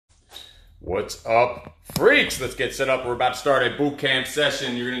What's up, freaks? Let's get set up. We're about to start a boot camp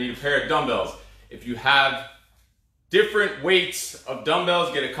session. You're gonna need a pair of dumbbells. If you have different weights of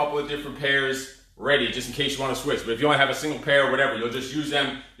dumbbells, get a couple of different pairs ready just in case you want to switch. But if you only have a single pair or whatever, you'll just use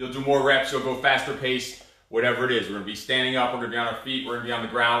them. You'll do more reps, you'll go faster pace, whatever it is. We're gonna be standing up, we're gonna be on our feet, we're gonna be on the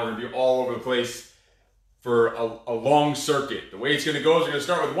ground, we're gonna be all over the place for a long circuit. The way it's gonna go is we're gonna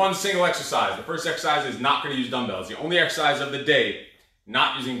start with one single exercise. The first exercise is not gonna use dumbbells. The only exercise of the day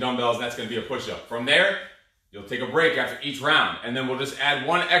not using dumbbells, and that's going to be a push-up. From there, you'll take a break after each round, and then we'll just add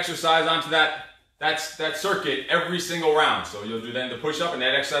one exercise onto that circuit every single round. So you'll do then the push-up and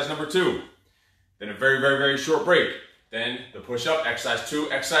that exercise number 2. Then a very, very, very short break. Then the push-up, exercise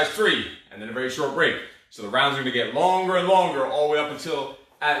 2, exercise 3, and then a very short break. So the rounds are going to get longer and longer all the way up until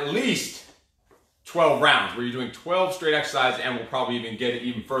at least 12 rounds, where you're doing 12 straight exercises, and we'll probably even get it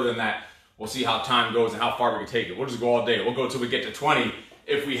even further than that. We'll see how time goes and how far we can take it. We'll just go all day. We'll go till we get to 20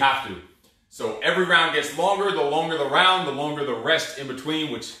 if we have to. So every round gets longer. The longer the round, the longer the rest in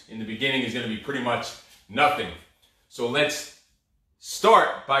between, which in the beginning is going to be pretty much nothing. So let's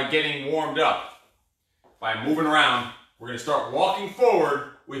start by getting warmed up. By moving around, we're going to start walking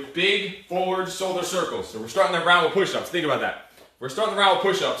forward with big forward shoulder circles. So we're starting the round with push-ups. Think about that. We're starting the round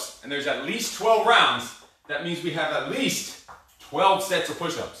with push-ups, and there's at least 12 rounds. That means we have at least 12 sets of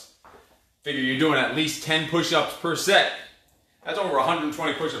push-ups. Figure you're doing at least 10 push-ups per set. That's over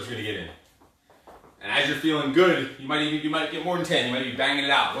 120 push-ups you're gonna get in. And as you're feeling good, you might get more than 10. You might be banging it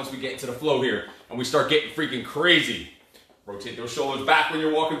out once we get into the flow here and we start getting freaking crazy. Rotate those shoulders back when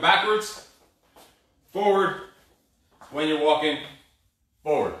you're walking backwards. Forward when you're walking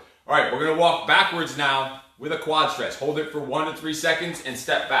forward. All right, we're gonna walk backwards now with a quad stretch. Hold it for 1 to 3 seconds and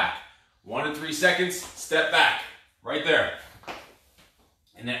step back. 1 to 3 seconds, step back. Right there.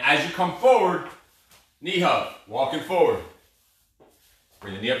 And then as you come forward, knee hug, walking forward.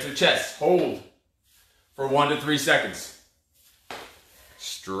 Bring the knee up to the chest, hold for 1 to 3 seconds.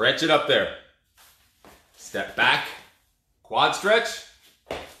 Stretch it up there. Step back, quad stretch,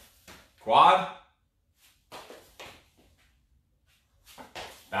 quad.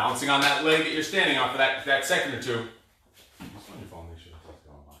 Balancing on that leg that you're standing on for that second or two.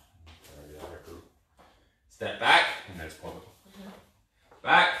 Step back, and that's public.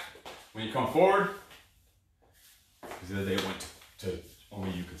 Back, when you come forward, because the other day it went to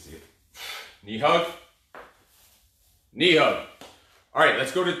only you can see it. Knee hug, knee hug. All right,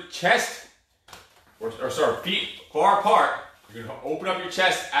 let's go to chest, or sorry, feet far apart. You're gonna open up your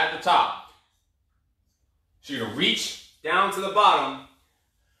chest at the top. So you're gonna reach down to the bottom,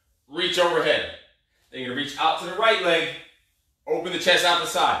 reach overhead. Then you're gonna reach out to the right leg, open the chest out the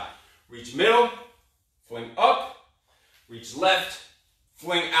side. Reach middle, fling up, reach left,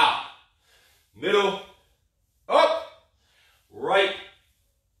 fling out. Middle, up, right,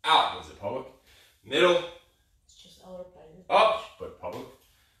 out. Was it public? Middle, it's just up, but public.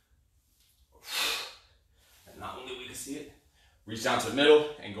 And not only we can see it, reach down to the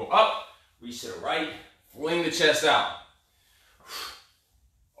middle and go up, reach to the right, fling the chest out.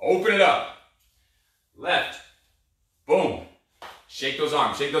 Open it up. Left, boom. Shake those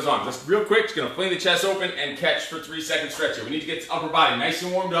arms, shake those arms. Just real quick, just gonna fling the chest open and catch for 3 seconds stretch here. We need to get the upper body nice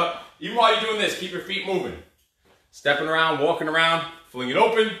and warmed up. Even while you're doing this, keep your feet moving. Stepping around, walking around, fling it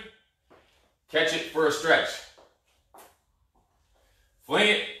open, catch it for a stretch. Fling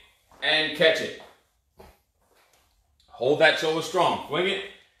it and catch it. Hold that shoulder strong. Fling it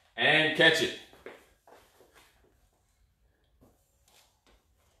and catch it.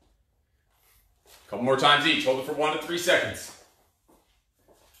 Couple more times each. Hold it for 1 to 3 seconds.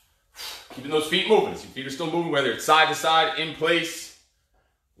 Keeping those feet moving. So your feet are still moving, whether it's side to side, in place,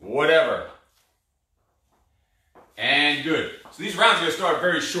 whatever. And good. So these rounds are going to start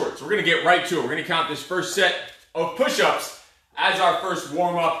very short. So we're going to get right to it. We're going to count this first set of push-ups as our first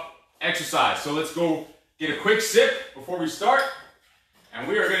warm-up exercise. So let's go get a quick sip before we start. And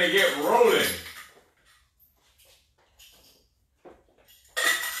we are going to get rolling.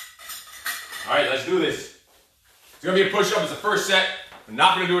 All right, let's do this. It's going to be a push-up. It's the first set. We're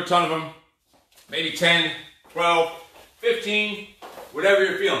not going to do a ton of them. Maybe 10, 12, 15, whatever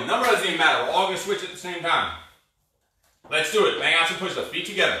you're feeling. Number doesn't even matter. We're all going to switch at the same time. Let's do it. Bang out some push-ups. Feet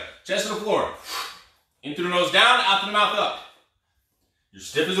together. Chest to the floor. In through the nose down, out to the mouth up. You're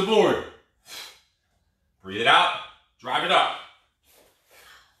stiff as a board. Breathe it out. Drive it up.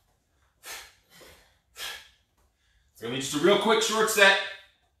 It's going to be just a real quick, short set.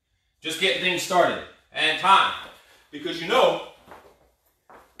 Just getting things started. And time. Because you know,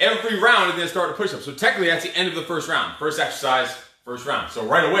 every round is going to start a push-up. So technically, that's the end of the first round. First exercise, first round. So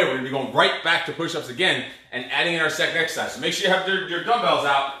right away, we're going to be going right back to push-ups again and adding in our second exercise. So make sure you have your dumbbells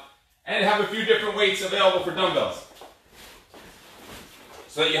out And have a few different weights available for dumbbells,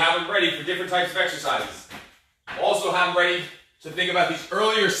 so that you have them ready for different types of exercises. Also have them ready to think about these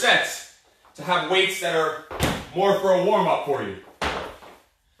earlier sets to have weights that are more for a warm-up for you.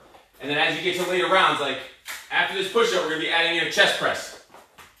 And then as you get to later rounds, like after this push-up, we're going to be adding in a chest press.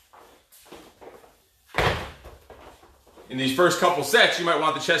 In these first couple sets, you might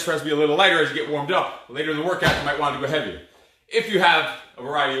want the chest press to be a little lighter as you get warmed up. Later in the workout, you might want to go heavier, if you have a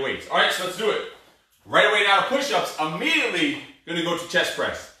variety of weights. All right, so let's do it. Right away now, push-ups, immediately going to go to chest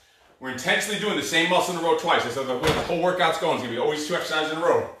press. We're intentionally doing the same muscle in a row twice. That's how the whole workout's going. It's going to be always 2 exercises in a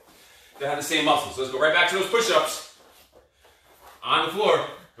row that have the same muscle. So let's go right back to those push-ups. On the floor.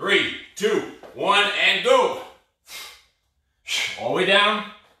 3, 2, 1, and go. All the way down.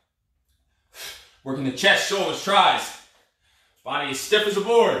 Working the chest, shoulders, tries. Body as stiff as a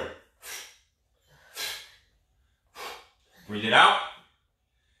board. Breathe it out.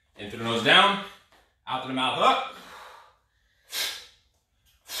 In through the nose down. Out through the mouth up.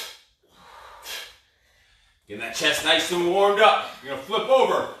 Getting that chest nice and warmed up. You're going to flip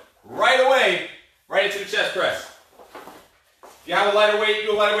over right away, right into the chest press. If you have a lighter weight,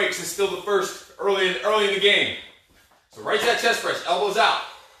 do a lighter weight because it's still the first, early in the game. So right to that chest press, elbows out.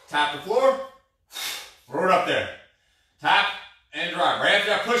 Tap the floor, throw it up there. Tap and drive. Right after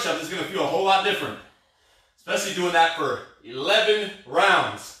that push-up, this is going to feel a whole lot different. Especially doing that for 11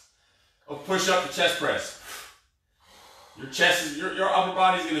 rounds of push-up to chest press. Your chest is, your upper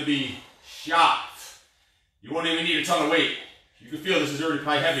body is going to be shot. You won't even need a ton of weight. You can feel this is already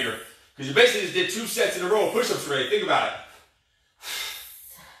probably heavier because you basically just did 2 sets in a row of push-ups already. Think about it.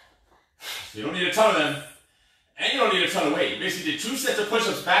 So you don't need a ton of them, and you don't need a ton of weight. You basically did 2 sets of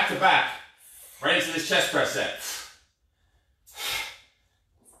push-ups back to back right into this chest press set.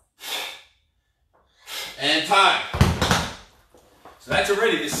 And time. So that's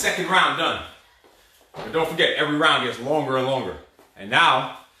already the second round done. But don't forget, every round gets longer and longer. And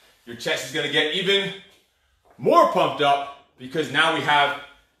now, your chest is going to get even more pumped up because now we have,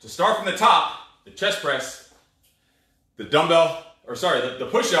 to start from the top, the chest press, the dumbbell, or sorry, the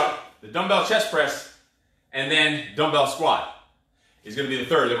push-up, the dumbbell chest press, and then dumbbell squat is going to be the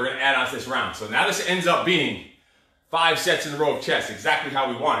third that we're going to add on to this round. So now this ends up being 5 sets in a row of chest, exactly how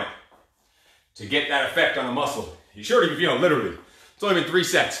we want it, to get that effect on the muscle. You should already be feeling, literally, it's only been 3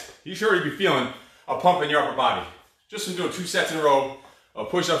 sets. You should already be feeling a pump in your upper body. Just from doing 2 sets in a row of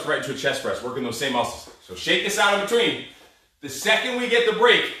push-ups right into a chest press, working those same muscles. So shake this out in between. The second we get the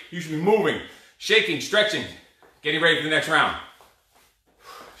break, you should be moving, shaking, stretching, getting ready for the next round.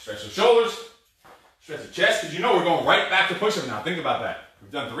 Stretch the shoulders, stretch the chest, because you know we're going right back to push-up now. Think about that.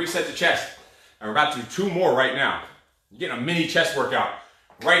 We've done 3 sets of chest, and we're about to do 2 more right now. You're getting a mini chest workout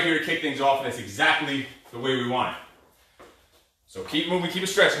right here to kick things off, and that's exactly the way we want it. So keep moving, keep it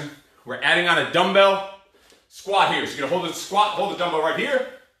stretching. We're adding on a dumbbell squat here. So you're gonna hold the squat, hold the dumbbell right here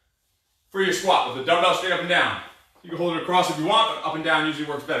for your squat with the dumbbell straight up and down. You can hold it across if you want, but up and down usually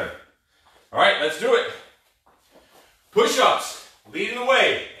works better. All right, let's do it. Push-ups, leading the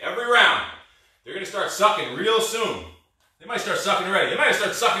way every round. They're gonna start sucking real soon. They might start sucking already. They might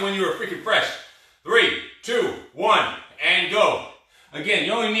start sucking when you were freaking fresh. 3, 2, 1, and go. Again,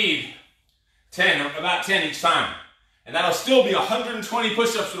 you only need 10, or about 10 each time. And that'll still be 120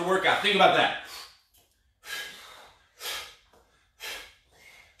 push-ups for the workout. Think about that.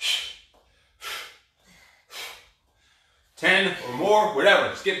 $10 or more, whatever.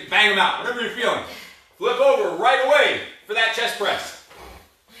 Just bang them out, whatever you're feeling. Flip over right away for that chest press.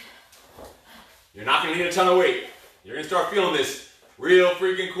 You're not going to need a ton of weight. You're going to start feeling this real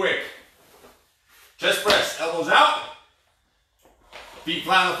freaking quick. Chest press, elbows out. Feet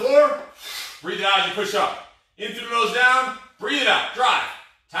flat on the floor. Breathe it out as you push up. In through the nose down. Breathe it out. Drive.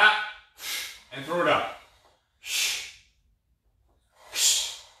 Tap. And throw it up.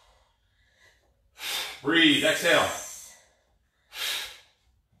 Breathe. Exhale.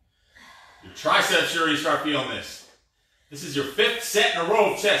 Your triceps should already start feeling this. This is your 5th set in a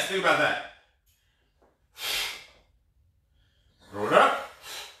row of chest. Think about that. Throw it up.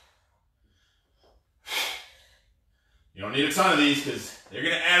 You don't need a ton of these because they're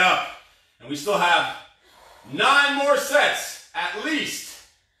going to add up. And we still have 9 more sets, at least,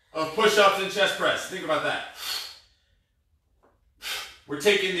 of push-ups and chest press. Think about that. We're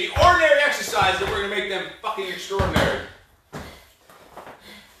taking the ordinary exercises and we're going to make them fucking extraordinary.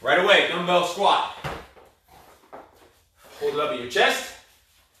 Right away, dumbbell squat. Hold it up at your chest.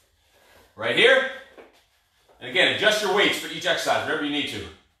 Right here. And again, adjust your weights for each exercise, wherever you need to.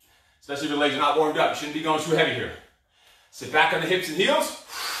 Especially if your legs are not warmed up. You shouldn't be going too heavy here. Sit back on the hips and heels.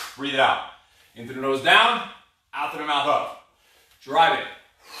 Breathe it out. In through the nose down. Out through the mouth up. Drive it.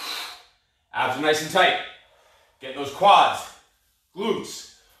 Abs are nice and tight. Getting those quads,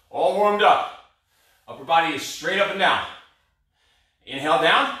 glutes, all warmed up. Upper body is straight up and down. Inhale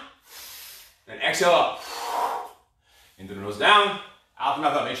down, then exhale up. Into the nose down, out the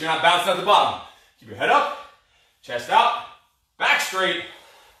mouth up. Make sure you're not bouncing at the bottom. Keep your head up, chest out, back straight,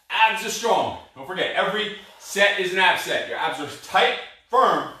 abs are strong. Don't forget, every set is an ab set. Your abs are tight,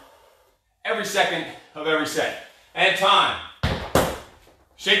 firm, every second of every set. And time.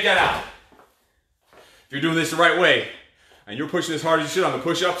 Shake that out. If you're doing this the right way, and you're pushing as hard as you should on the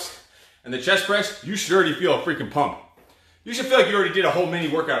push-ups and the chest press, you should already feel a freaking pump. You should feel like you already did a whole mini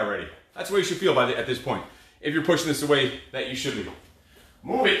workout already. That's the way you should feel at this point, if you're pushing this the way that you should be.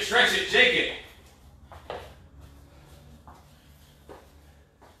 Move it, stretch it, shake it.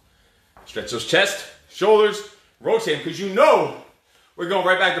 Stretch those chest, shoulders, rotate, because you know we're going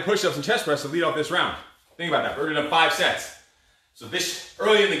right back to push-ups and chest press to lead off this round. Think about that. We're going to have 5 sets. So this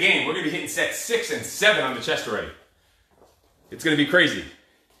early in the game, we're going to be hitting sets 6 and 7 on the chest already. It's going to be crazy,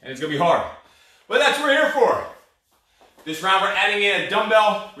 and it's going to be hard. But that's what we're here for. This round, we're adding in a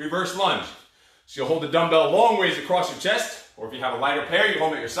dumbbell reverse lunge. So you'll hold the dumbbell long ways across your chest, or if you have a lighter pair, you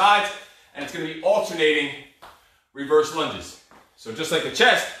hold them at your sides, and it's going to be alternating reverse lunges. So just like the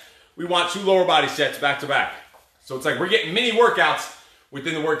chest, we want 2 lower body sets back to back. So it's like we're getting mini workouts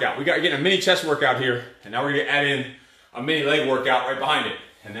within the workout. We're getting a mini chest workout here, and now we're going to add in a mini leg workout right behind it,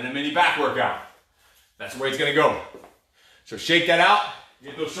 and then a mini back workout. That's the way it's going to go. So shake that out,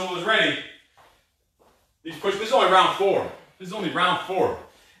 get those shoulders ready. This is only round 4. This is only round 4.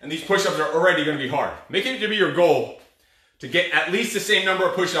 And these push-ups are already going to be hard. Make it to be your goal to get at least the same number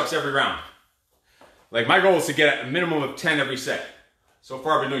of push-ups every round. Like my goal is to get a minimum of 10 every set. So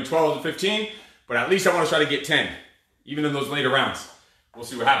far I've been doing 12 to 15, but at least I want to try to get 10, even in those later rounds. We'll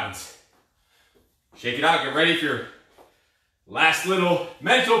see what happens. Shake it out, get ready for your last little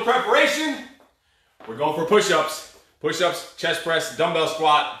mental preparation. We're going for push-ups. Push-ups, chest press, dumbbell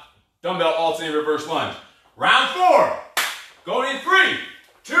squat, dumbbell alternate reverse lunge. Round 4. Going in 3,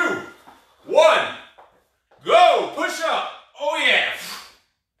 2, 1. Go. Push up. Oh yeah.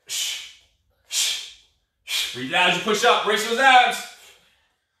 Breathe out as you push up. Brace those abs.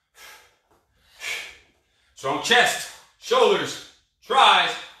 Strong chest, shoulders, tries.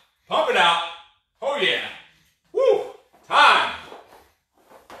 Pump it out. Oh yeah. Woo. Time.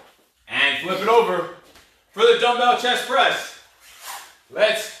 And flip it over for the dumbbell chest press.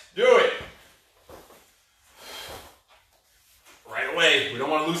 Let's do it. Right away. We don't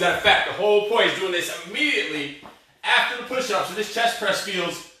want to lose that effect. The whole point is doing this immediately after the push-up, so this chest press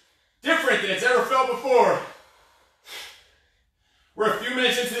feels different than it's ever felt before. We're a few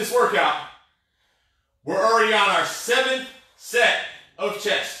minutes into this workout. We're already on our 7th set of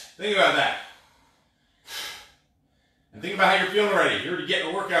chest. Think about that. And think about how you're feeling already. You're already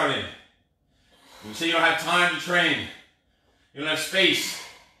getting a workout in. You say you don't have time to train. You don't have space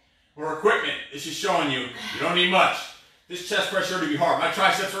or equipment. This is showing you don't need much. This chest press is already hard. My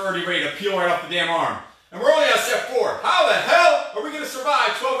triceps are already ready to peel right off the damn arm. And we're only on set 4. How the hell are we going to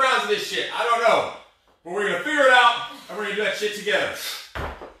survive 12 rounds of this shit? I don't know. But we're going to figure it out, and we're going to do that shit together.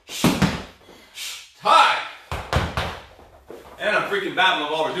 Tie. And I'm freaking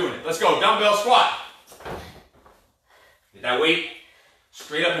babbling while we're doing it. Let's go. Dumbbell squat. Get that weight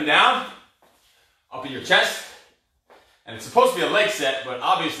straight up and down, up in your chest. And it's supposed to be a leg set, but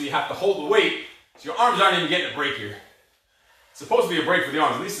obviously you have to hold the weight, so your arms aren't even getting a break here. It's supposed to be a break for the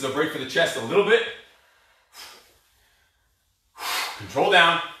arms. At least it's a break for the chest a little bit. Control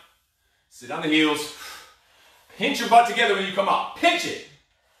down. Sit on the heels. Pinch your butt together when you come up. Pinch it.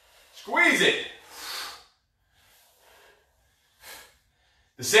 Squeeze it.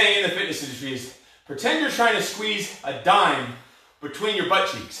 The saying in the fitness industry is, pretend you're trying to squeeze a dime between your butt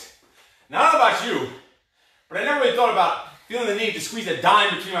cheeks. Now, I don't know about you, but I never really thought about feeling the need to squeeze a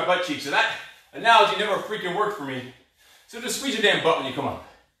dime between my butt cheeks. So that analogy never freaking worked for me. So just squeeze your damn butt when you come up.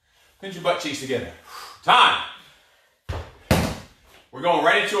 Pinch your butt cheeks together. Time. We're going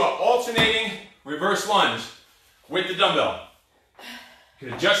right into an alternating reverse lunge with the dumbbell. You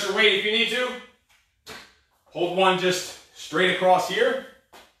can adjust your weight if you need to. Hold one just straight across here.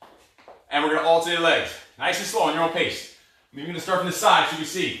 And we're going to alternate legs. Nice and slow on your own pace. I'm even going to start from the side so you can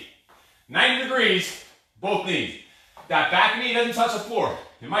see. 90 degrees, both knees. That back knee doesn't touch the floor.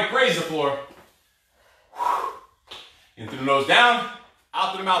 It might graze the floor. In through the nose down,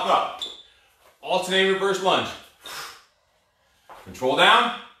 out through the mouth up. Alternating reverse lunge. Control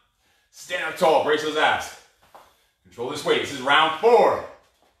down, stand up tall, brace those abs. Control this weight. This is round 4.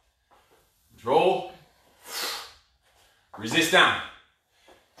 Control. Resist down.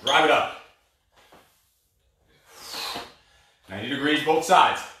 Drive it up. 90 degrees both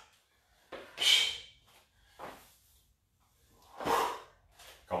sides.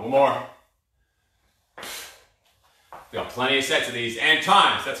 Couple more. We got plenty of sets of these and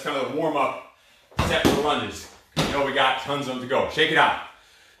times. That's kind of the warm-up set for the lunges. You know we got tons of them to go. Shake it out.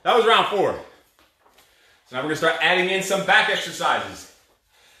 That was round 4. So now we're going to start adding in some back exercises.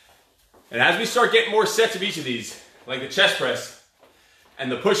 And as we start getting more sets of each of these, like the chest press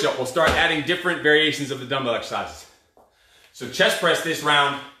and the push-up, we'll start adding different variations of the dumbbell exercises. So chest press this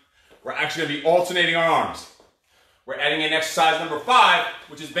round, we're actually going to be alternating our arms. We're adding in exercise number 5,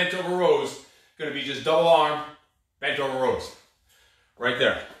 which is bent over rows. Going to be just double arm, bent over rows. Right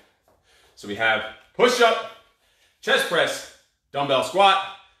there. So we have push-up, chest press, dumbbell squat,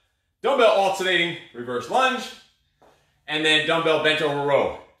 dumbbell alternating, reverse lunge, and then dumbbell bent over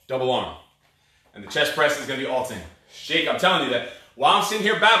row, double arm. And the chest press is going to be alternating. Shake, I'm telling you that while I'm sitting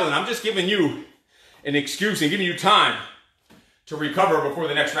here babbling, I'm just giving you an excuse and giving you time to recover before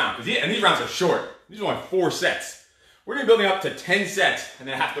the next round. And these rounds are short. These are only 4 sets. We're going to be building up to 10 sets and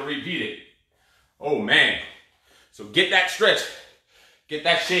then have to repeat it. Oh man. So get that stretch, get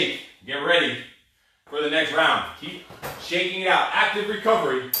that shake, get ready for the next round. Keep shaking it out. Active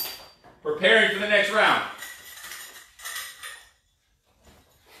recovery, preparing for the next round.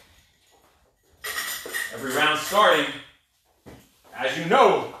 Every round starting, as you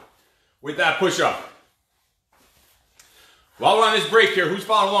know, with that push-up. While we're on this break here, who's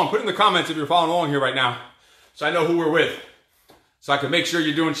following along? Put in the comments if you're following along here right now, so I know who we're with, so I can make sure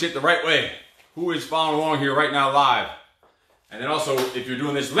you're doing shit the right way. Who is following along here right now live? And then also, if you're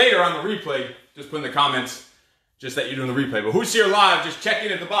doing this later on the replay, just put in the comments just that you're doing the replay. But who's here live, just check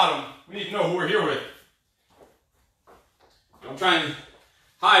in at the bottom. We need to know who we're here with. Don't try and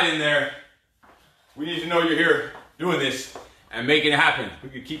hide in there. We need to know you're here doing this and making it happen. We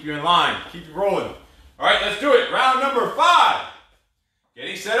can keep you in line, keep you rolling. All right, let's do it. Round number 5.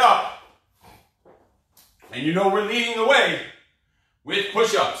 Getting set up. And you know we're leading the way with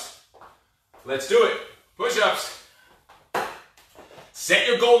push-ups. Let's do it. Push-ups. Set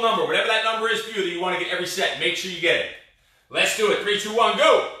your goal number, whatever that number is for you that you want to get every set. Make sure you get it. Let's do it. 3, 2, 1,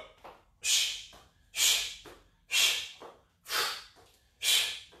 go.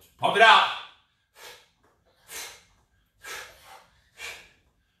 Pump it out.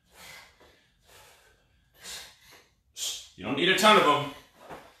 You don't need a ton of them.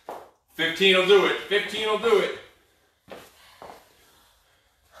 15 will do it. 15 will do it.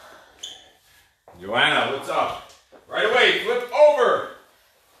 Joanna, what's up? Right away, flip over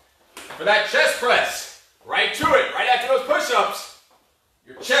for that chest press. Right to it. Right after those push-ups,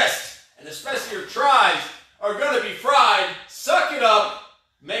 your chest and especially your tries are going to be fried. Suck it up.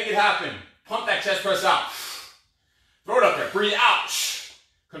 Make it happen. Pump that chest press out. Throw it up there. Breathe out.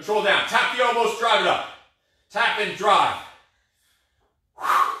 Control down. Tap the elbows. Drive it up. Tap and drive.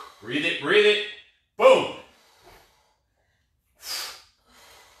 Breathe it. Breathe it. Boom.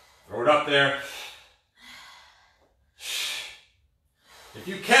 Throw it up there. If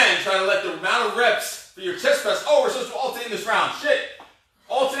you can, try to let the amount of reps for your chest press. Oh, we're supposed to alternate in this round. Shit.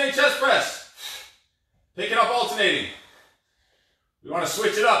 Alternate chest press. Pick it up alternating. We want to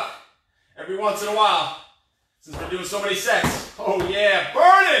switch it up every once in a while since we're doing so many sets. Oh yeah,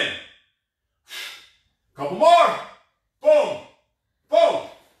 burning. Couple more. Boom. Boom.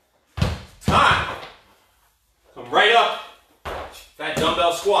 Time. Come right up. That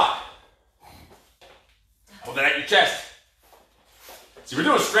dumbbell squat. Hold that at your chest. See, we're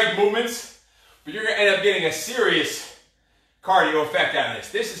doing strength movements, but you're going to end up getting a serious cardio effect out of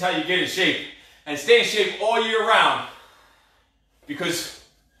this. This is how you get in shape and stay in shape all year round, because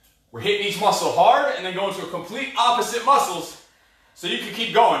we're hitting each muscle hard and then going to a complete opposite muscles so you can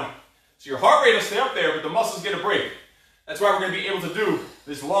keep going. So your heart rate will stay up there, but the muscles get a break. That's why we're going to be able to do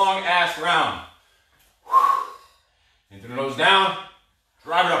this long ass round. Into the nose down,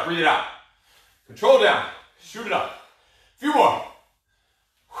 drive it up, breathe it out. Control down, shoot it up. A few more.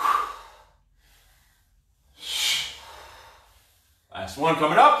 Last one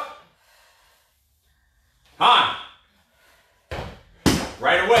coming up. Time.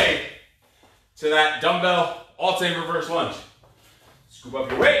 Right away to that dumbbell alternate reverse lunge. Scoop up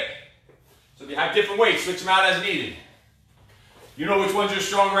your weight. So if you have different weights, switch them out as needed. You know which ones you're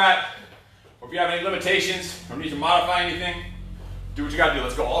stronger at, or if you have any limitations or need to modify anything, do what you gotta do.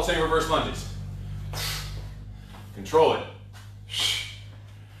 Let's go. Alternate reverse lunges. Control it.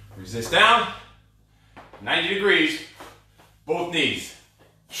 Resist down. 90 degrees. Both knees.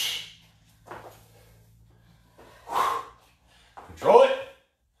 Control it.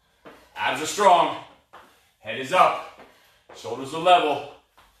 Abs are strong. Head is up. Shoulders are level.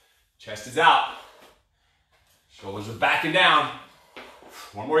 Chest is out. Shoulders are back and down.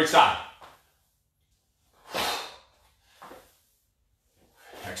 One more each side.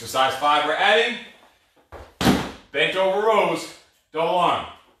 Exercise 5, we're adding bent over rows, double arm.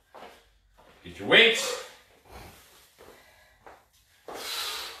 Get your weights.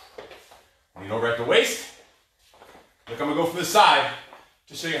 Lean over at the waist. Look, I'm gonna go from the side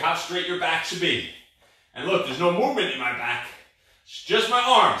to show you how straight your back should be. And look, there's no movement in my back. It's just my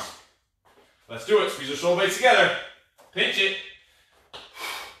arms. Let's do it. Squeeze your shoulder blades together. Pinch it.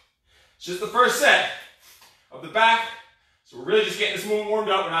 It's just the first set of the back. So we're really just getting this movement warmed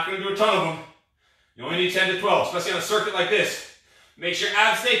up. We're not going to do a ton of them. You only need 10 to 12, especially on a circuit like this. Make sure your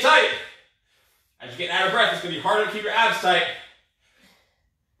abs stay tight. As you're getting out of breath, it's going to be harder to keep your abs tight.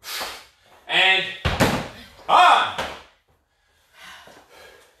 And on.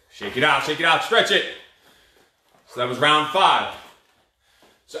 Shake it out, stretch it. So that was round 5.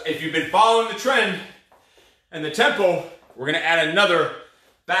 So if you've been following the trend and the tempo, we're going to add another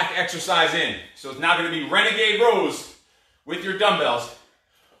back exercise in. So it's now going to be renegade rows with your dumbbells,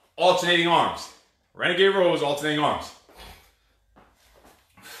 alternating arms. Renegade rows, alternating arms.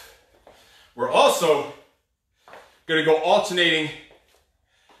 We're also going to go alternating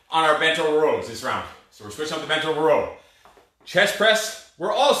on our bent over rows this round. So we're switching up the bent over row. Chest press,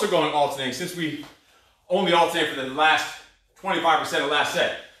 we're also going alternating since we only alternate for the last 25% of the last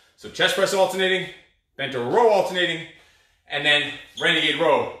set. So chest press alternating, bent over row alternating, and then renegade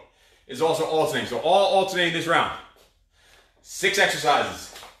row is also alternating. So all alternating this round. 6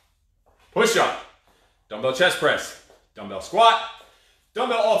 exercises. Push up, dumbbell chest press, dumbbell squat,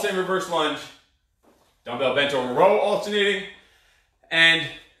 dumbbell alternating reverse lunge, dumbbell bent over row alternating, and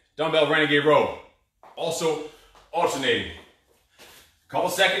dumbbell renegade row. Also alternating. A couple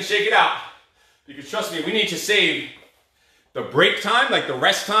seconds, shake it out. Because trust me, we need to save the break time, like the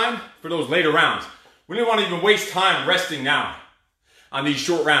rest time, for those later rounds. We don't want to even waste time resting now on these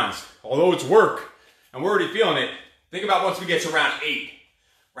short rounds. Although it's work, and we're already feeling it, think about once we get to round 8,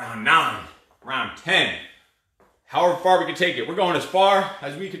 round 9, round 10, however far we can take it. We're going as far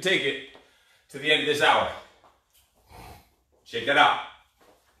as we can take it to the end of this hour. Shake that out.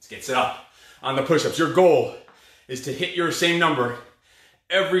 Let's get set up on the push-ups. Your goal is to hit your same number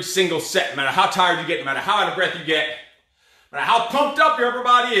every single set, no matter how tired you get, no matter how out of breath you get, no matter how pumped up your upper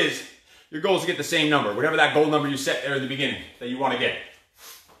body is, your goal is to get the same number, whatever that goal number you set there in the beginning that you want to get.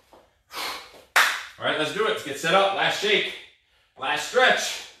 All right, let's do it. Let's get set up. Last shake, last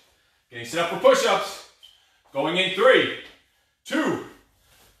stretch. Getting set up for push-ups. Going in 3, 2,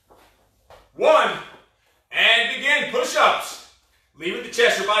 1, and begin. Push-ups. Lead with the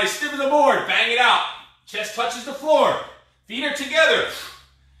chest. Your body's stiff as a board. Bang it out. Chest touches the floor. Feet are together.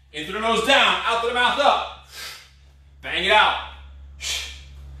 In through the nose down, out through the mouth up. Bang it out.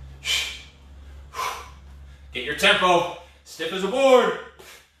 Get your tempo. Stiff as a board.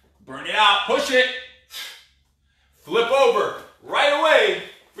 Burn it out. Push it. Flip over. Right away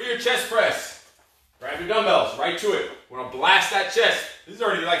for your chest press. Grab your dumbbells. Right to it. We're going to blast that chest. This is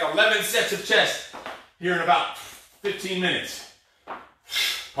already like 11 sets of chest here in about 15 minutes.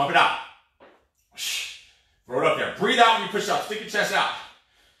 Pump it out. Throw it up there. Breathe out when you push up. Stick your chest out.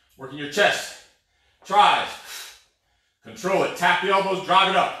 Working your chest. Tries. Control it. Tap the elbows.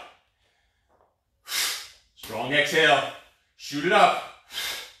 Drive it up. Strong exhale. Shoot it up.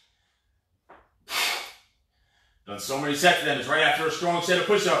 Done so many sets of them. It's right after a strong set of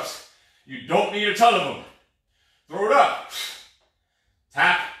push-ups. You don't need a ton of them. Throw it up.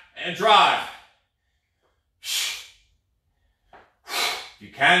 Tap and drive. You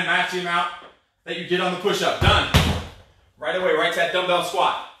can match the amount that you did on the push-up. Done. Right away, right to that dumbbell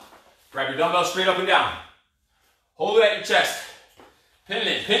squat. Grab your dumbbell straight up and down. Hold it at your chest. Pin it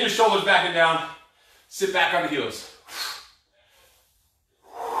in. Pin your shoulders back and down. Sit back on the heels.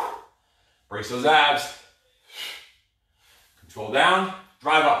 Brace those abs. Control down.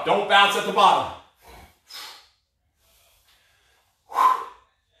 Drive up. Don't bounce at the bottom.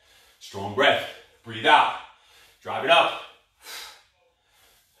 Strong breath. Breathe out. Drive it up.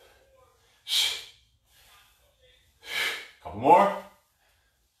 Couple more.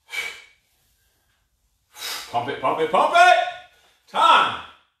 Pump it, pump it, pump it. Time.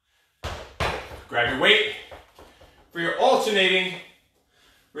 Grab your weight for your alternating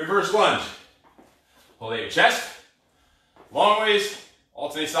reverse lunge. Hold at your chest. Long ways,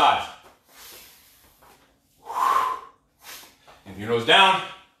 alternate sides. In your nose down,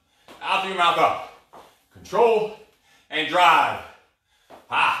 out through your mouth up. Control and drive.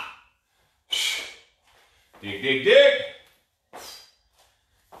 Ha. Dig, dig, dig.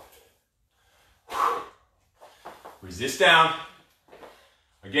 Resist down.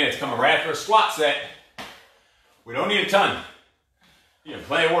 Again, it's coming right after a squat set. We don't need a ton. You have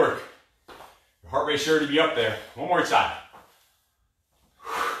plenty of work. Your heart rate's sure to be up there. One more side.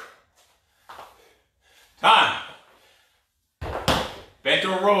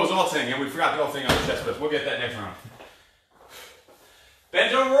 over rows alternating, and we forgot the alternating on the chest press. We'll get that next round.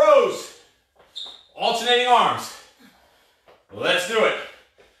 Bent over rows, alternating arms. Let's do it.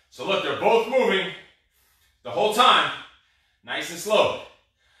 So look, they're both moving the whole time, nice and slow.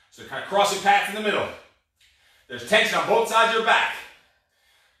 So kind of crossing paths in the middle. There's tension on both sides of your back,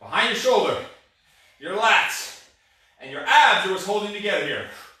 behind your shoulder, your lats, and your abs are what's holding together here.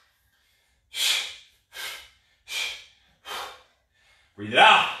 Breathe it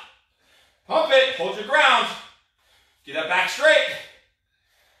out. Pump it, hold your ground. Get that back straight.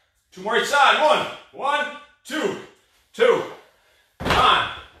 2 more each side. 1, 2, 2.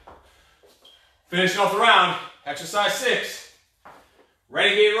 Time. Finishing off the round. Exercise 6.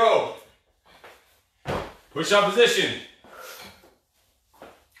 Renegade row. Push-up position.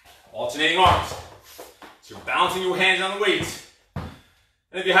 Alternating arms. So you're balancing your hands on the weights. And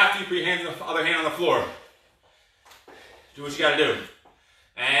if you have to, you put your hands on the other hand on the floor. Do what you gotta do.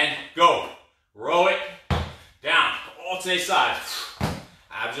 And go. Row it down. Alternate sides.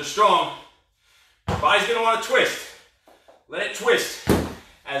 Abs are strong. Your body's gonna wanna twist. Let it twist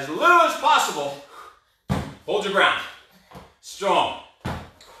as little as possible. Hold your ground. Strong.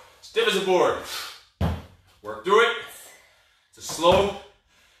 Stiff as a board. Work through it. It's a slow,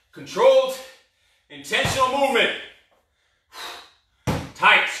 controlled, intentional movement.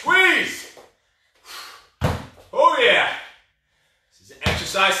 Tight squeeze. Oh yeah. This is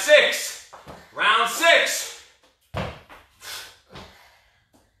exercise 6. Round 6.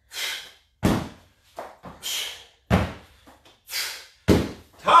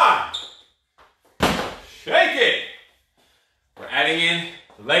 Time. Shake it. We're adding in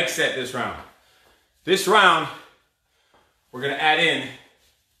the leg set this round. This round, we're going to add in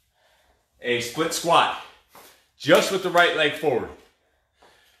a split squat, just with the right leg forward.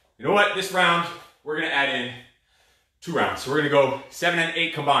 You know what? This round, we're going to add in 2 rounds. So we're going to go 7 and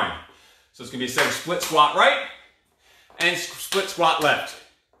 8 combined. So it's going to be a 7 split squat right and split squat left.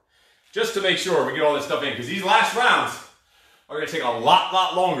 Just to make sure we get all this stuff in, because these last rounds are going to take a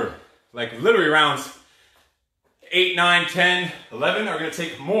lot longer. Like literally rounds 8, 9, 10, 11 are going to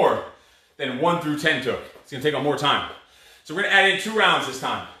take more than 1 through 10 took. It's going to take on more time. So we're going to add in 2 rounds this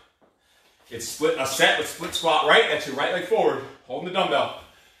time. It's a set with split squat right. That's your right leg forward, holding the dumbbell,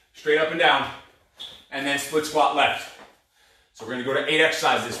 straight up and down, and then split squat left. So we're going to go to 8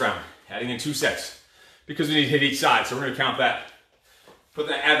 exercises this round, adding in 2 sets, because we need to hit each side. So we're going to count that,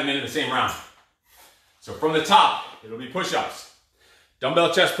 add them into the same round. So from the top, it'll be push-ups,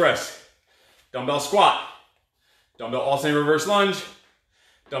 dumbbell chest press, dumbbell squat, dumbbell alternating reverse lunge,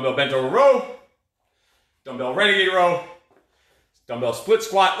 dumbbell bent over row, dumbbell renegade row, dumbbell split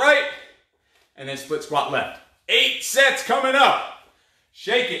squat right, and then split squat left. 8 sets coming up.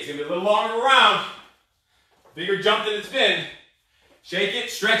 Shake it. It's going to be a little longer round. Bigger jump than it's been. Shake it,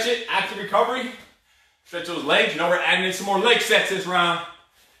 stretch it, active recovery. Stretch those legs. You know we're adding in some more leg sets this round.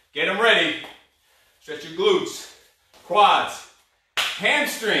 Get them ready. Stretch your glutes, quads,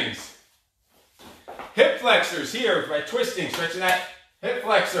 hamstrings, hip flexors here by twisting, stretching that hip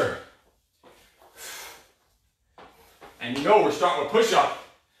flexor. And you know we're starting with push-up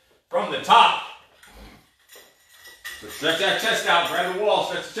from the top. So stretch that chest out, grab the wall,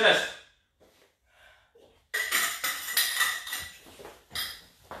 stretch the chest.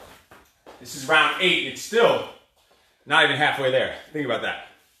 This is round 8, and it's still not even halfway there. Think about that.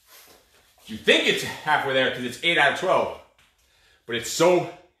 You think it's halfway there because it's 8 out of 12, but it's so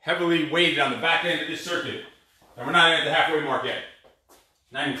heavily weighted on the back end of this circuit, and we're not even at the halfway mark yet.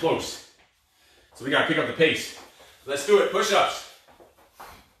 Not even close. So we gotta pick up the pace. Let's do it. Push-ups.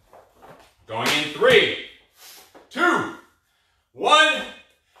 Going in 3, 2, 1.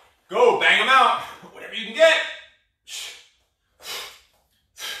 Go. Bang them out. Whatever you can get.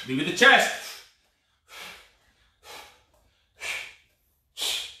 Lead with the chest.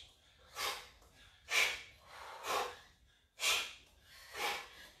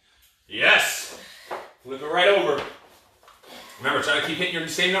 Yes. Flip it right over. Remember, try to keep hitting your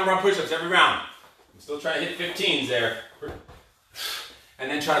same number on push-ups every round. I'm still trying to hit 15s there.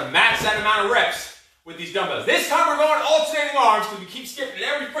 And then try to max that amount of reps with these dumbbells. This time we're going alternating arms because we keep skipping it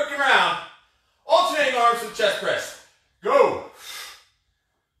every freaking round. Alternating arms for the chest press. Go.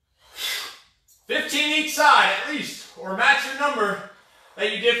 15 each side at least, or match your number that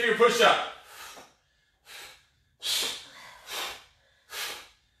you did for your push-up.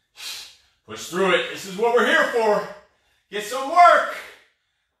 Push through it. This is what we're here for. Get some work.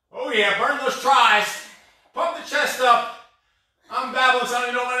 Oh yeah, burn those tries. Pump the chest up. I'm babbling, so I don't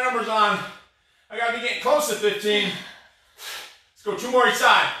even know what my number's on. I gotta be getting close to 15. Let's go 2 more each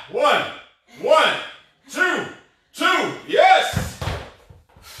side. 1, 1, 2, 2. Yes.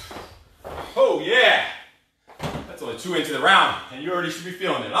 Woo, yeah. That's only 2 into the round, and you already should be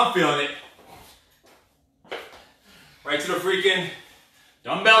feeling it. I'm feeling it. Right to the freaking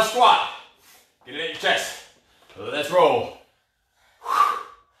dumbbell squat. Get it at your chest. Let's roll.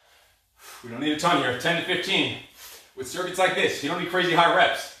 We don't need a ton here, 10 to 15. With circuits like this, you don't need crazy high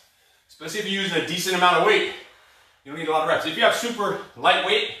reps. Especially if you're using a decent amount of weight, you don't need a lot of reps. If you have super light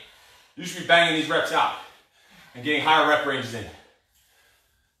weight, you should be banging these reps out and getting higher rep ranges in.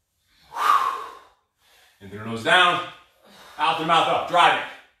 In through the nose down, out through the mouth up, drive it.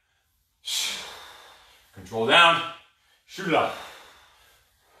 Control down, shoot it up.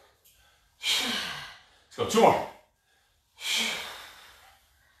 Let's go, 2 more.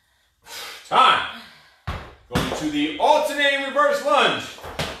 Time. Going to the alternating reverse lunge.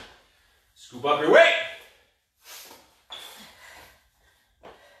 Scoop up your weight.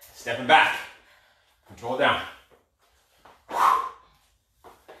 Stepping back. Control down.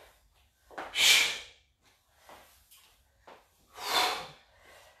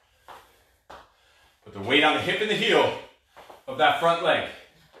 Put the weight on the hip and the heel of that front leg.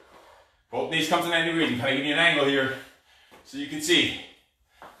 Both knees come to 90 degrees. I'm kind of giving you an angle here so you can see.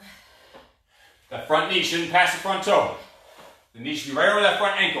 That front knee shouldn't pass the front toe. The knee should be right over that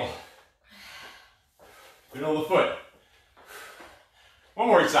front ankle. Middle of the foot. 1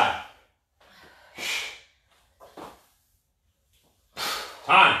 more each side.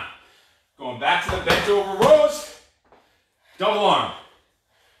 Time. Going back to the bent over rows. Double arm.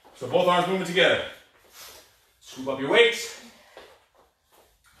 So both arms moving together. Scoop up your weights.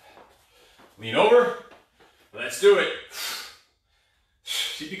 Lean over. Let's do it.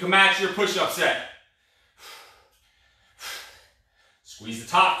 See if you can match your push-up set. Squeeze the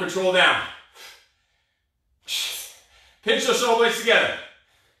top, control down. Pinch those shoulder blades together.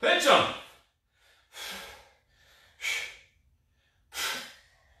 Pinch them.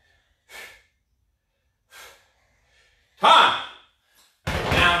 Time.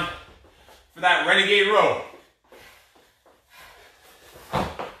 Down for that renegade row.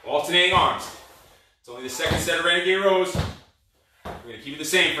 Alternating arms. It's only the second set of renegade rows. We're going to keep it the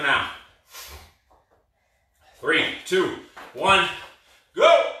same for now. 3, 2, 1,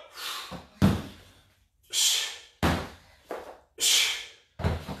 go!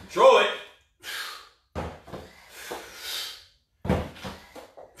 Control it.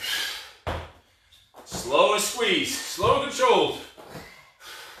 Slow and squeeze, slow and controlled.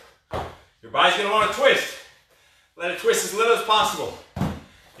 Your body's going to want to twist. Let it twist as little as possible.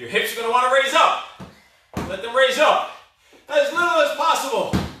 Your hips are going to want to raise up. Let them raise up as little as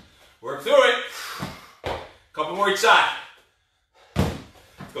possible. Work through it. Couple more each side.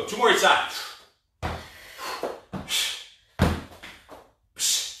 Let's go, 2 more each side.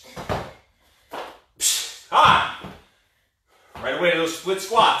 High. Right away to those split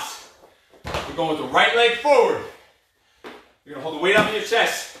squats. We're going with the right leg forward. You're going to hold the weight up in your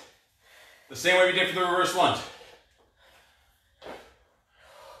chest the same way we did for the reverse lunge.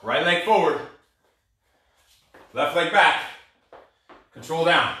 Right leg forward. Left leg back. Control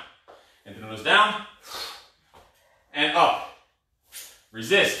down. And the nose down. And up.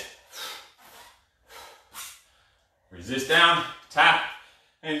 Resist. Resist down. Tap.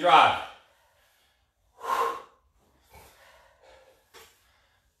 And drive.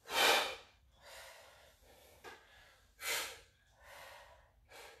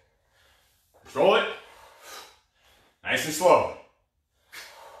 Control it. Nice and slow.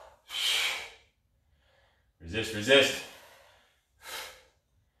 Resist, resist.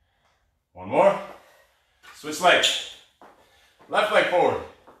 1 more. Switch legs. Left leg forward.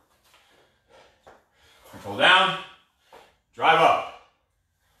 Control down. Drive up.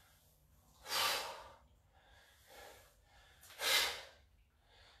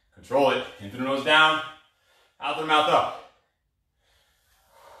 Control it. In through the nose down. Out through the mouth up.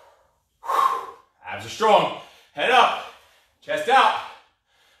 Abs are strong. Head up. Chest out.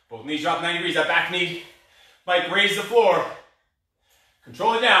 Both knees drop 90 degrees. That back knee might raise the floor.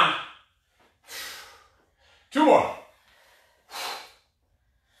 Control it down. 2 more.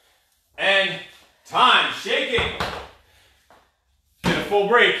 And time. Shake it. Get a full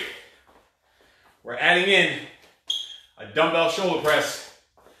break. We're adding in a dumbbell shoulder press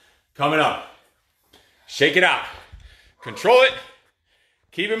coming up. Shake it out. Control it.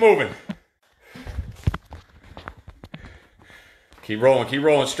 Keep it moving. Keep rolling, keep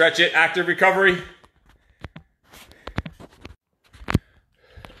rolling. Stretch it. Active recovery.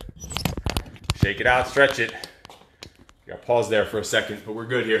 Shake it out, stretch it. You got to pause there for a second, but we're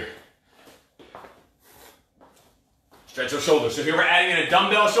good here. Stretch those shoulders. So here we're adding in a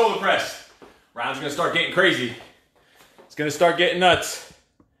dumbbell shoulder press. Round's going to start getting crazy. It's going to start getting nuts.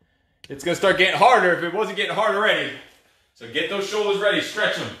 It's gonna start getting harder if it wasn't getting hard already. So get those shoulders ready,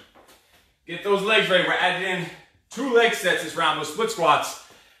 stretch them. Get those legs ready. We're adding in 2 leg sets this round, those split squats.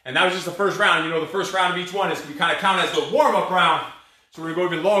 And that was just the first round. You know, the first round of each one is gonna be kind of counted as the warm-up round. So we're gonna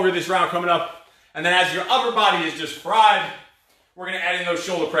go even longer this round coming up. And then as your upper body is just fried, we're gonna add in those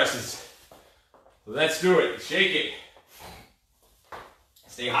shoulder presses. So let's do it, shake it.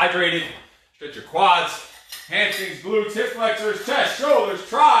 Stay hydrated, stretch your quads, hamstrings, glutes, hip flexors, chest, shoulders,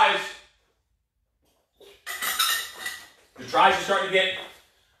 tries. Your tries are starting to get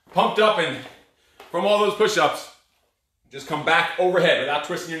pumped up, and from all those push-ups, just come back overhead without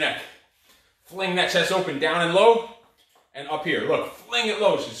twisting your neck. Fling that chest open down and low and up here. Look, fling it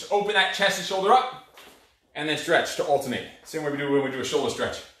low. So just open that chest and shoulder up and then stretch to alternate. Same way we do when we do a shoulder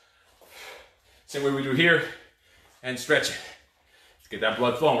stretch. Same way we do here and stretch it. Let's get that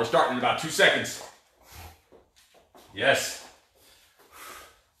blood flowing. We're starting in about 2 seconds. Yes.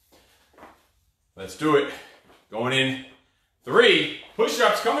 Let's do it. Going in 3.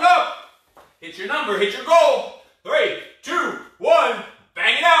 Push-ups coming up. Hit your number, hit your goal. 3, 2, 1.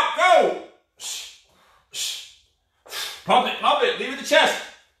 Bang it out. Go. Pump it. Leave it the chest.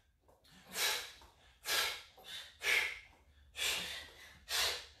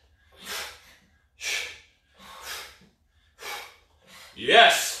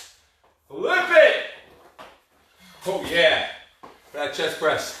 Yes. Flip it. Oh yeah. That chest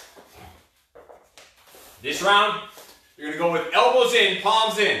press. This round, you're going to go with elbows in,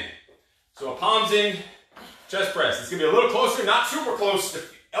 palms in. So a palms in, chest press. It's going to be a little closer, not super close. The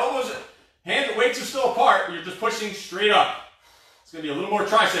elbows, hands and weights are still apart, but you're just pushing straight up. It's going to be a little more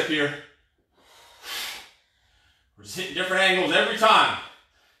tricep here. We're just hitting different angles every time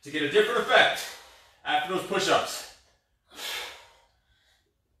to get a different effect after those push-ups.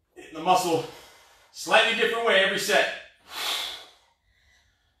 Hitting the muscle slightly different way every set.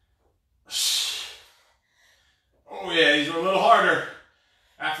 Oh yeah, these are a little harder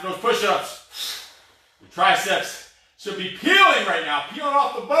after those push-ups. Your triceps should be peeling right now, peeling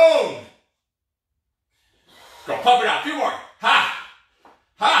off the bone. Go, pump it out, 2 more. Ha!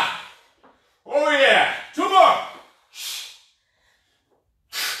 Ha! Oh yeah, 2 more.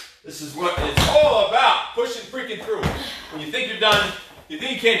 This is what it's all about, pushing freaking through. When you think you're done, you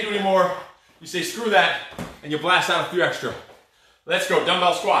think you can't do anymore, you say screw that, and you blast out a few extra. Let's go,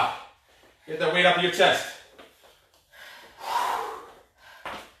 dumbbell squat. Get that weight up in your chest.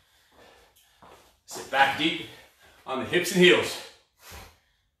 Sit back deep on the hips and heels.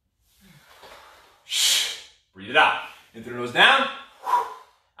 Breathe it out. In through the nose down,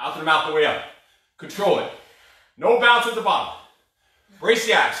 out through the mouth the way up. Control it. No bounce at the bottom. Brace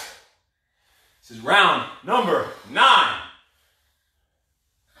the abs. This is round number 9.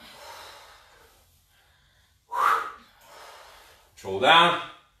 Control down.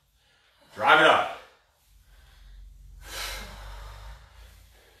 Drive it up.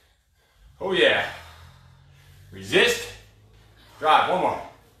 Oh yeah. Resist. Drive. 1 more.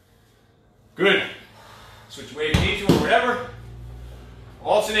 Good. Switch weight if you need to or whatever.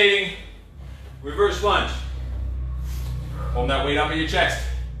 Alternating. Reverse lunge. Hold that weight up in your chest.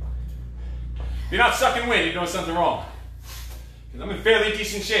 If you're not sucking wind, you're doing something wrong. Because I'm in fairly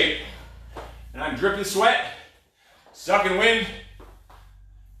decent shape. And I'm dripping sweat. Sucking wind.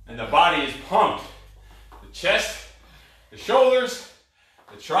 And the body is pumped. The chest. The shoulders.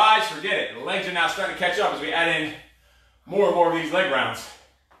 The tries, forget it. The legs are now starting to catch up as we add in more and more of these leg rounds.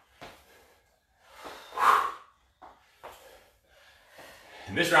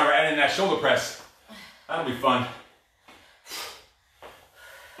 In this round, we're adding that shoulder press. That'll be fun.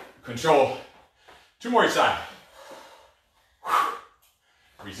 Control. 2 more each side.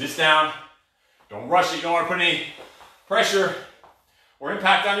 Resist down. Don't rush it. You don't want to put any pressure or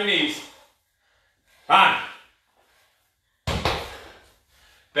impact on your knees. Fine.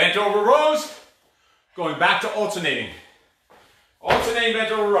 Bent over rows, going back to alternating. Alternating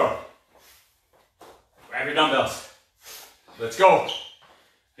bent over row. Grab your dumbbells. Let's go.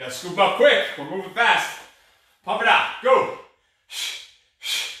 You gotta scoop up quick. We're moving fast. Pump it out. Go.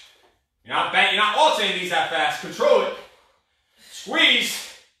 You're not alternating these that fast. Control it.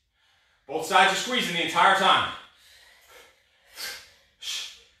 Squeeze. Both sides are squeezing the entire time.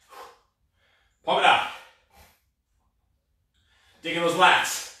 Pump it out. Digging those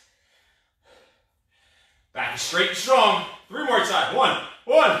lats. Back is straight and strong. 3 more each side.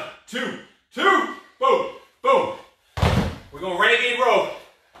 1, 2, 2. Boom, boom. We're going renegade row.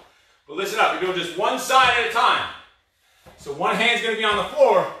 But listen up, you're doing just one side at a time. So one hand's going to be on the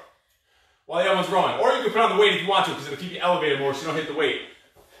floor while the other one's rowing. Or you can put on the weight if you want to, because it'll keep you elevated more so you don't hit the weight.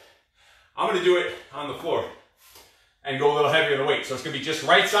 I'm going to do it on the floor. and go a little heavier the weight. So it's gonna be just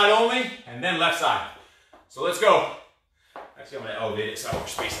right side only and then left side. So let's go. Actually, I'm gonna elevate it so I have more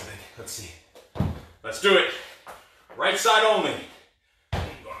space, I think. Let's see. Let's do it. Right side only. Go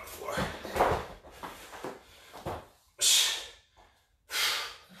on the floor.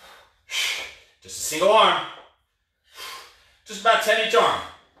 Just a single arm. Just about 10 each arm.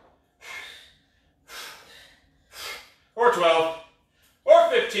 Or 12. Or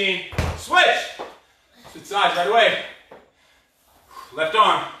 15. Switch. Switch sides right away. Left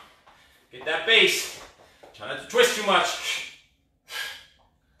arm. Get that base. Try not to twist too much.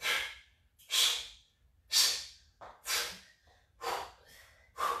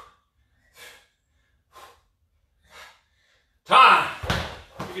 Time.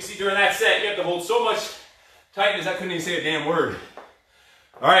 You can see during that set, you have to hold so much tightness, I couldn't even say a damn word.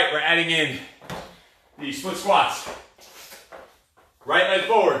 All right, we're adding in the split squats. Right leg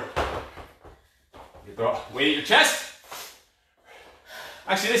forward. You throw weight at your chest.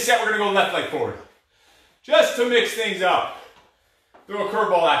 Actually, this set, we're gonna go left leg forward. Just to mix things up. Throw a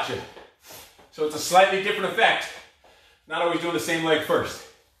curveball at you. So it's a slightly different effect. Not always doing the same leg first.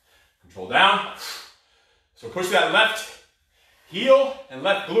 Control down. So push that left heel and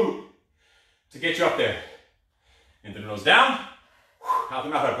left glute to get you up there. In the nose down, out the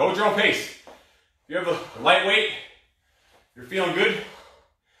mouth up. Go at your own pace. If you have a light weight, you're feeling good,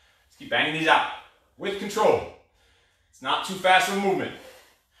 just keep banging these out with control. It's not too fast of a movement.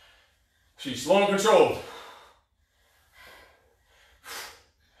 So you're slow and controlled.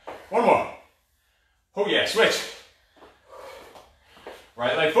 One more. Oh yeah, switch.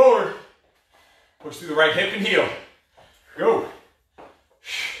 Right leg forward. Push through the right hip and heel. Go.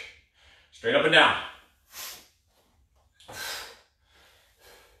 Straight up and down.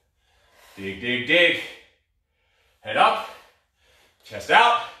 Dig, dig, dig. Head up. Chest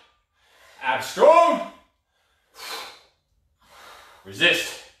out. Abs strong.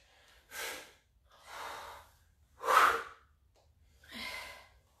 Resist.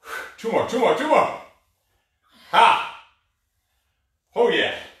 Two more, two more, two more. Ha. Oh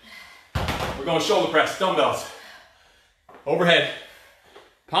yeah. We're going shoulder press, dumbbells. Overhead.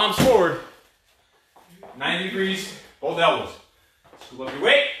 Palms forward. 90 degrees, both elbows. Scoop up your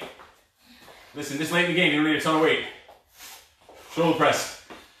weight. Listen, this late in the game, you don't need a ton of weight. Shoulder press.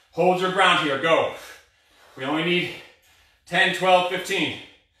 Hold your ground here, go. We only need 10, 12, 15. If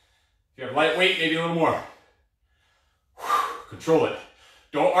you have light weight, maybe a little more. Control it.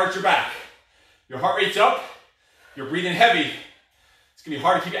 Don't arch your back. Your heart rate's up. You're breathing heavy. It's gonna be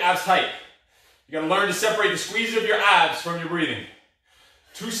hard to keep your abs tight. You gotta learn to separate the squeeze of your abs from your breathing.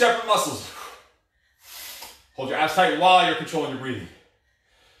 Two separate muscles. Hold your abs tight while you're controlling your breathing.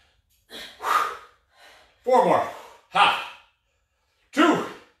 Four more. Ha. 2,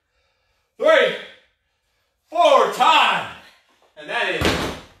 3, 4, time. And that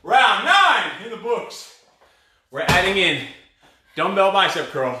is round 9 in the books. We're adding in dumbbell bicep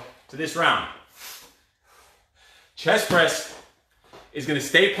curl to this round. Chest press is gonna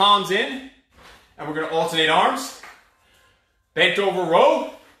stay palms in, and we're gonna alternate arms. Bent over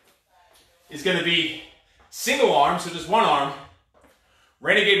row is gonna be single arm, so just one arm.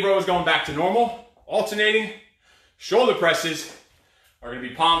 Renegade row is going back to normal. Alternating. Shoulder presses are gonna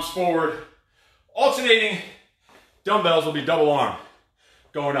be palms forward. Alternating dumbbells will be double arm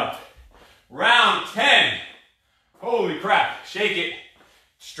going up. Round 10. Holy crap. Shake it.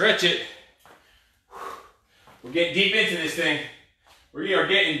 Stretch it. We're getting deep into this thing. We are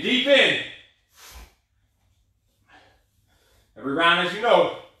getting deep in. Every round, as you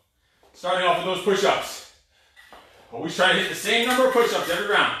know, starting off with those push-ups. Always try to hit the same number of push-ups every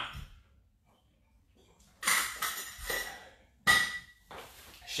round.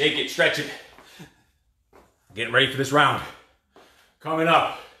 Shake it, stretch it. Getting ready for this round. Coming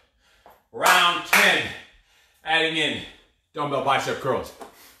up, round 10. Adding in dumbbell bicep curls.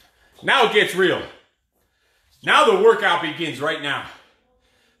 Now it gets real. Now the workout begins right now.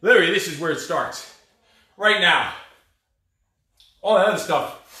 Literally, this is where it starts. Right now. All that other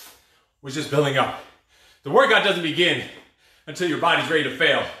stuff was just building up. The workout doesn't begin until your body's ready to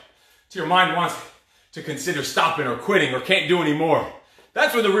fail. Until your mind wants to consider stopping or quitting or can't do anymore.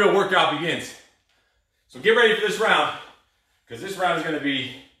 That's where the real workout begins. So get ready for this round, because this round is going to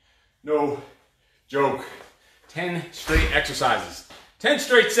be no joke. 10 straight exercises. 10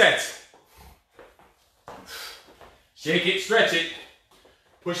 straight sets. Shake it, stretch it.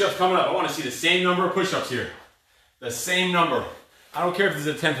 Push-ups coming up. I want to see the same number of push-ups here. The same number. I don't care if this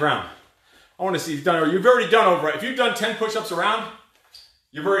is the 10th round. I want to see you've done, or you've already done over it. If you've done 10 push-ups a round,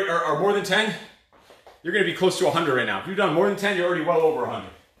 you've already, or more than 10, you're going to be close to 100 right now. If you've done more than 10, you're already well over 100.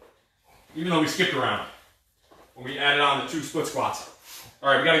 Even though we skipped around. And we added on the 2 split squats. All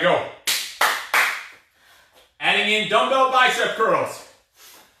right, we gotta go. Adding in dumbbell bicep curls.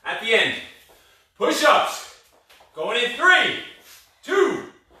 At the end, push-ups. Going in 3, 2,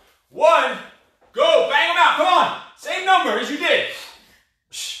 1, go. Bang them out, come on. Same number as you did.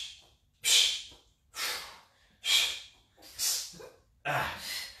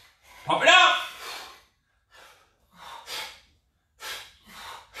 Pump it out.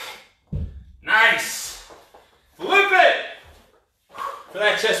 Nice. Flip it for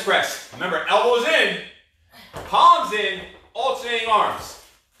that chest press. Remember, elbows in, palms in, alternating arms.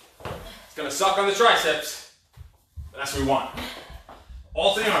 It's gonna suck on the triceps, but that's what we want.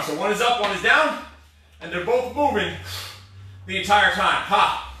 Alternating arms. So one is up, one is down, and they're both moving the entire time.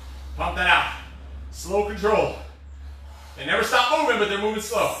 Ha. Pump that out. Slow control. They never stop moving, but they're moving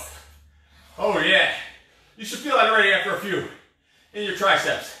slow. Oh yeah. You should feel that already after a few in your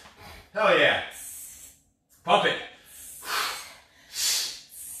triceps. Hell yeah. Pump it.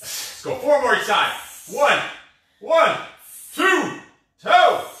 Let's go. 4 more each side. 1, 1, 2,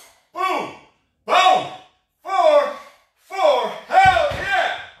 toe. Boom. Boom. 4, 4. Hell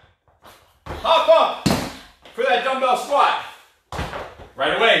yeah. Hop up for that dumbbell squat.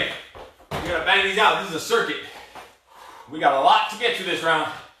 Right away. We gotta bang these out. This is a circuit. We got a lot to get to this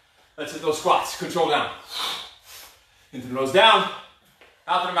round. Let's hit those squats. Control down. Into the nose down.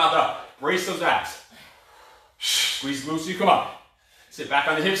 Out to the mouth up. Brace those abs. Squeeze glutes so you come up. Sit back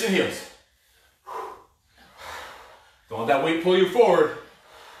on the hips and heels. Don't let that weight pull you forward.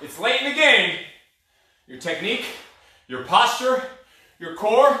 It's late in the game. Your technique, your posture, your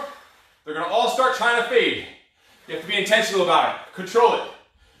core, they're gonna all start trying to fade. You have to be intentional about it. Control it.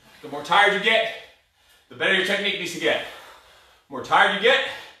 The more tired you get, the better your technique needs to get. The more tired you get,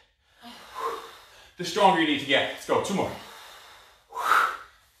 the stronger you need to get. Let's go, 2 more.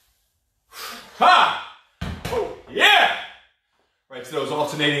 Ha! Oh, yeah! Right to those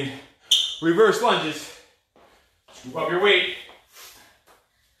alternating reverse lunges. Move up your weight.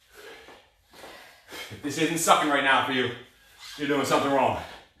 If this isn't sucking right now for you, you're doing something wrong.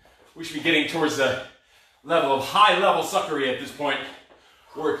 We should be getting towards the level of high level suckery at this point.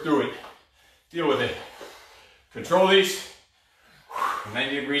 Work through it. Deal with it. Control these.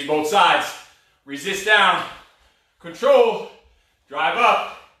 90 degrees both sides. Resist down. Control. Drive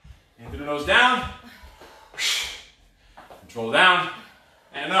up. Into the nose down. Control down.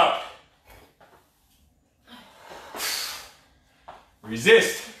 And up.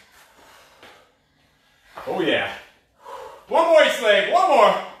 Resist. Oh yeah. 1 more each leg. 1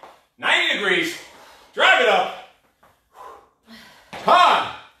 more. 90 degrees. Drive it up.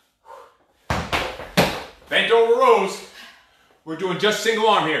 Time. Bent over rows. We're doing just single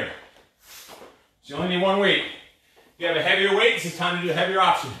arm here. So you only need 1 weight. If you have a heavier weight, this is time to do a heavier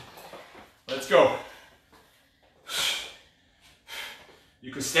option. Let's go.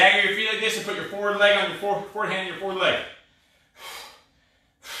 You can stagger your feet like this and put your forward leg on your forward hand and your forward leg.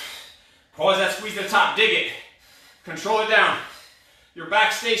 Pause that squeeze to the top. Dig it. Control it down. Your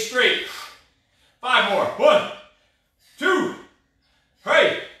back stays straight. 5 more. 1, 2, 3,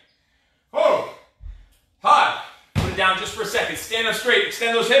 4, 5. Put it down just for a second. Stand up straight.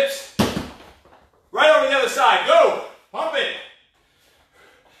 Extend those hips. Right over the other side. Go. Pump it.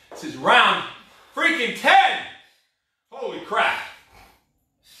 This is round freaking 10. Holy crap.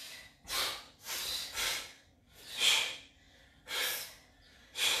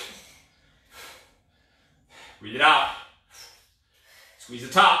 Breathe it out. Squeeze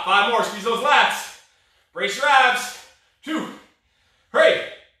the top. 5 more. Squeeze those lats. Brace your abs. 2, 3,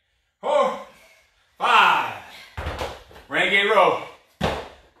 4, 5. Renegade row.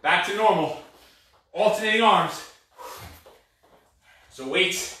 Back to normal. Alternating arms. So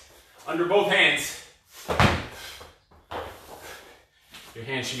weights under both hands. Your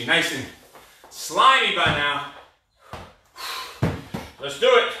hands should be nice and slimy by now. Let's do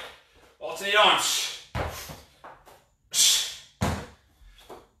it. Alternate arms.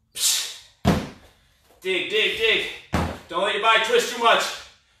 Dig, dig, dig. Don't let your body twist too much.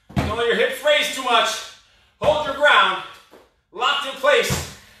 Don't let your hips raise too much. Hold your ground. Locked in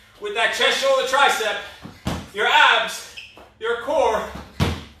place with that chest, shoulder, tricep. Your abs, your core.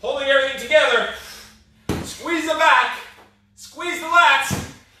 Holding everything together. Squeeze the back. Squeeze the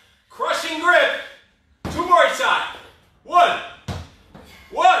lats. Crushing grip. 2 more each side. 1,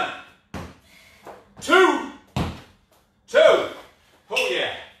 1, 2, 2. Oh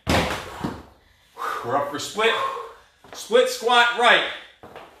yeah. We're up for split. Split squat right.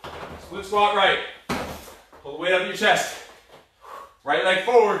 Split squat right. Pull the weight up your chest. Right leg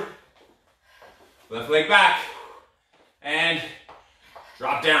forward. Left leg back. And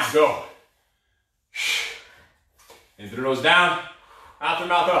drop down. Go. In through the nose down, out the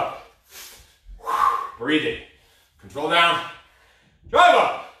mouth up. Breathe it. Control down. Drive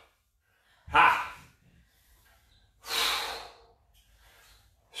up. Ha.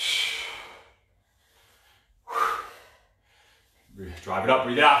 Drive it up,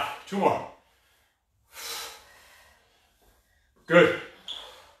 breathe it out. 2 more. Good.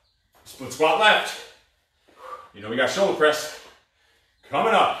 Split squat left. You know we got shoulder press.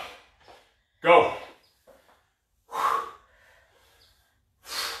 Coming up. Go.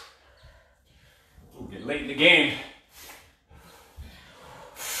 Ooh, get late in the game.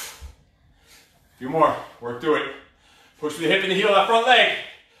 A few more. Work through it. Push the hip and the heel of that front leg.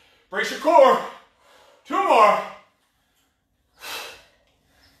 Brace your core. 2 more.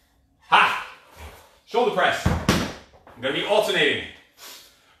 Ha! Shoulder press. I'm going to be alternating.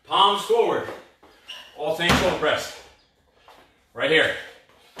 Palms forward. Alternate shoulder press. Right here.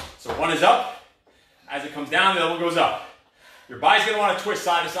 So one is up. As it comes down, the elbow goes up. Your body's going to want to twist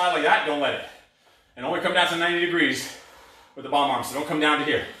side to side like that. Don't let it. And only come down to 90 degrees with the bomb arm. So don't come down to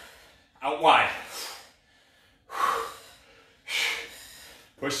here. Out wide.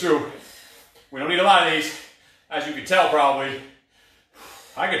 Push through. We don't need a lot of these. As you can tell probably.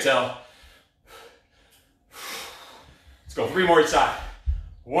 I could tell. Let's go 3 more each side.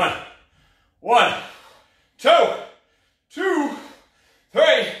 1, 2, 2, 3,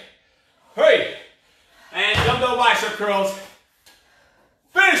 3. And dumbbell bicep curls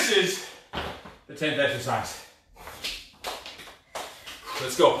finishes the 10th exercise.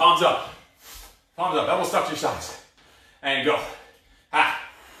 Let's go, palms up. Palms up, elbows stuck to your sides. And go. Ha.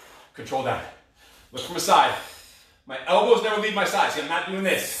 Control down. Look from the side. My elbows never leave my side. See, I'm not doing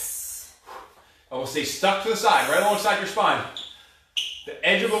this. Elbows stay stuck to the side, right alongside your spine. The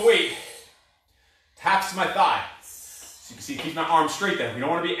edge of the weight taps my thigh. So you can see, keep my arm straight then. We don't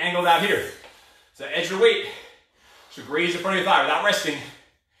want to be angled out here. So the edge of the weight should graze the front of your thigh without resting.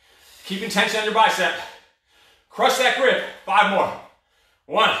 Keeping tension on your bicep. Crush that grip. 5 more.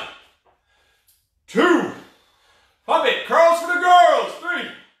 1, 2. Pump it. Curls for the girls.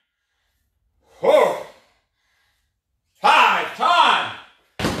 3, 4, 5. Time.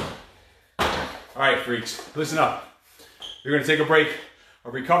 All right, freaks. Listen up. You're going to take a break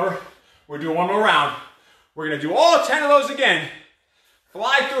or recover. We're doing 1 more round. We're going to do all 10 of those again.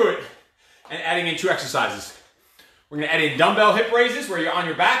 Fly through it. And adding in 2 exercises. We're going to add in dumbbell hip raises where you're on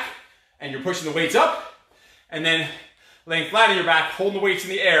your back and you're pushing the weights up. And then laying flat on your back, holding the weights in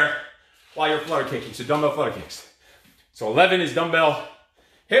the air while you're flutter kicking. So dumbbell flutter kicks. So 11 is dumbbell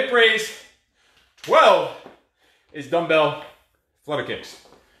hip raise. 12 is dumbbell flutter kicks.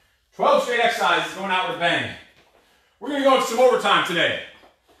 12 straight exercises going out with a bang. We're going to go into some overtime today.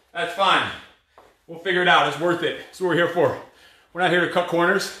 That's fine. We'll figure it out. It's worth it. That's what we're here for. We're not here to cut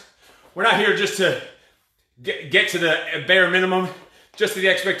corners. We're not here just to get to the bare minimum, just to the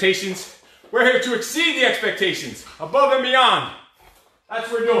expectations. We're here to exceed the expectations, above and beyond. That's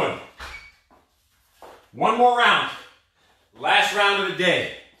what we're doing. 1 more round. Last round of the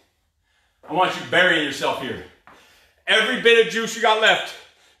day. I want you burying yourself here. Every bit of juice you got left,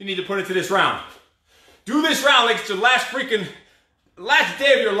 you need to put into this round. Do this round like it's the last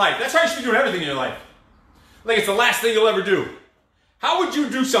day of your life. That's how you should be doing everything in your life. Like it's the last thing you'll ever do. How would you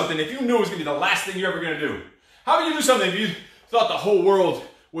do something if you knew it was going to be the last thing you're ever going to do? How would you do something if you thought the whole world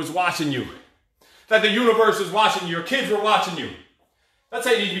was watching you? That the universe was watching you, your kids were watching you? That's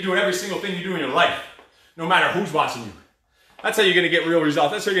how you need to be doing every single thing you do in your life, no matter who's watching you. That's how you're going to get real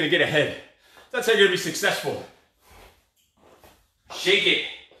results. That's how you're going to get ahead. That's how you're going to be successful. Shake it.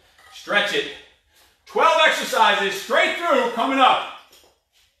 Stretch it. 12 exercises straight through coming up.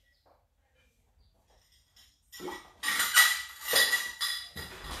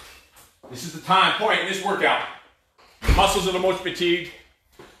 This is the time point in this workout. Your muscles are the most fatigued.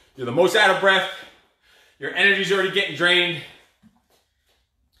 You're the most out of breath. Your energy's already getting drained.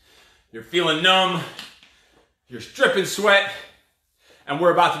 You're feeling numb. You're dripping sweat. And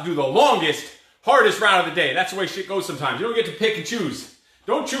we're about to do the longest, hardest round of the day. That's the way shit goes sometimes. You don't get to pick and choose.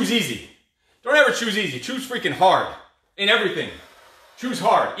 Don't choose easy. Don't ever choose easy. Choose freaking hard in everything. Choose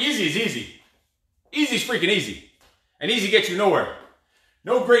hard. Easy is easy. Easy's freaking easy. And easy gets you nowhere.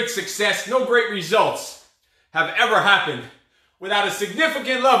 No great success, no great results have ever happened without a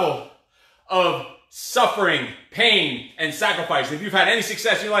significant level of suffering, pain, and sacrifice. If you've had any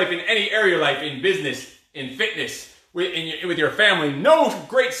success in your life, in any area of life, in business, in fitness, with your family, no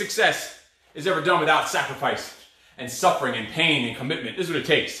great success is ever done without sacrifice and suffering and pain and commitment. This is what it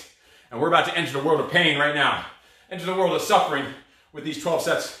takes. And we're about to enter the world of pain right now. Enter the world of suffering with these 12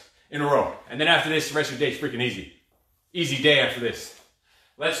 sets in a row. And then after this, the rest of your day is freaking easy. Easy day after this.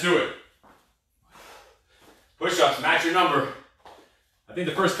 Let's do it. Push-ups, match your number. I think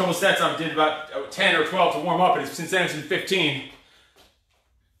the first couple sets I did about 10 or 12 to warm up, and since then it's been 15.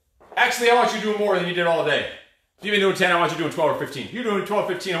 Actually, I want you doing more than you did all day. If you've been doing 10, I want you doing 12 or 15. If you're doing 12,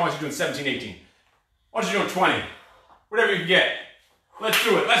 15, I want you doing 17, 18. I want you doing 20. Whatever you can get. Let's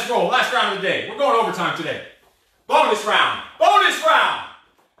do it. Let's roll. Last round of the day. We're going overtime today. Bonus round. Bonus round.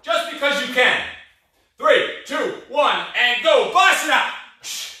 Just because you can. 3, 2, 1, and go. Bust it out.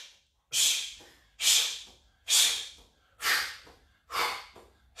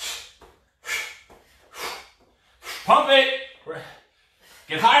 Pump it.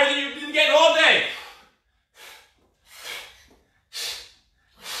 Get higher than you've been getting all day.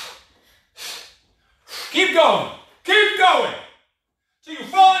 Keep going. Keep going. So you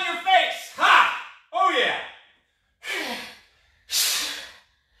fall on your face. Ha! Oh yeah.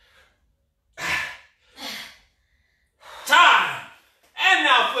 Time. And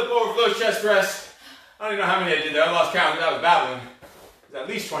now flip over flow chest press. I don't even know how many I did there. I lost count because I was battling. It was at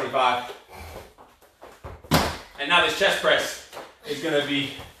least 25. And now this chest press is going to be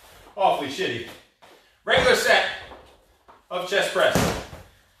awfully shitty. Regular set of chest press.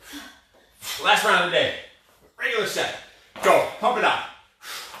 Last round of the day. Regular set. Go. Pump it out.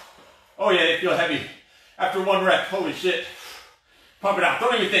 Oh yeah, they feel heavy. After one rep, holy shit. Pump it out.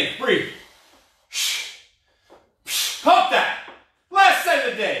 Don't even think. Breathe. Pump that. Last set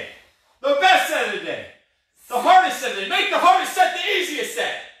of the day. The best set of the day. The hardest set of the day. Make the hardest set the easiest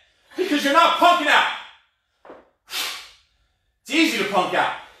set. Because you're not punking out. It's easy to punk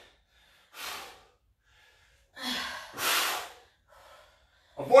out.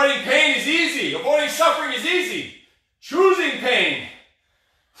 Avoiding pain is easy. Avoiding suffering is easy. Choosing pain.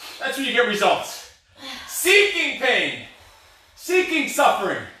 That's when you get results. Seeking pain. Seeking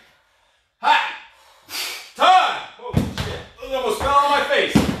suffering. Hi. Time. Holy shit. Those almost fell on my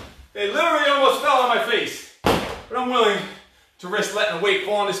face. They literally almost fell on my face. But I'm willing to risk letting the weight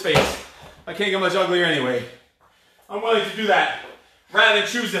fall on his face. I can't get much uglier anyway. I'm willing to do that rather than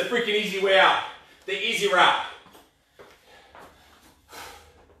choose the freaking easy way out. The easy route.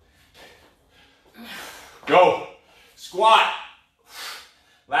 Go. Squat.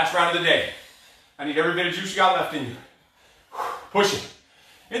 Last round of the day. I need every bit of juice you got left in you. Push it.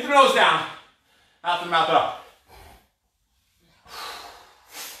 In the nose down. Out the mouth up.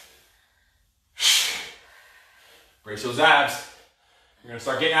 Brace those abs. You're going to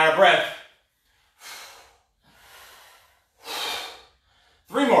start getting out of breath.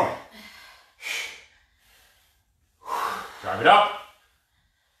 3 more. Drive it up.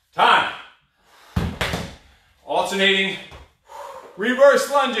 Time. Alternating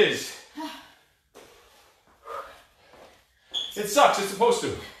reverse lunges. It sucks, it's supposed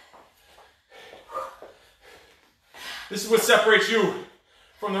to. This is what separates you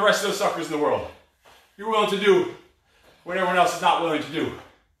from the rest of those suckers in the world. You're willing to do what everyone else is not willing to do.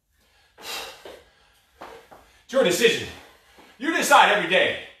 It's your decision. You decide every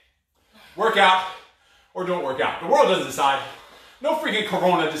day. Work out or don't work out. The world doesn't decide. No freaking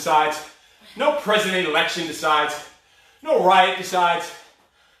Corona decides. No president election decides. No riot decides.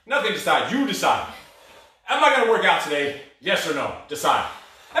 Nothing decides. You decide. Am I going to work out today? Yes or no? Decide.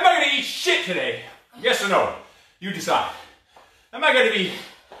 Am I going to eat shit today? Yes or no? You decide. Am I going to be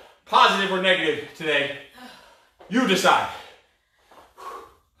positive or negative today? You decide.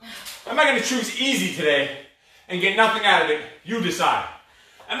 Am I going to choose easy today and get nothing out of it? You decide.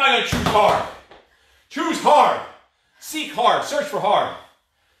 Am I going to choose hard? Choose hard. Seek hard. Search for hard.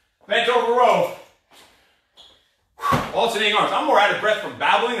 Bent over row. Alternating arms. I'm more out of breath from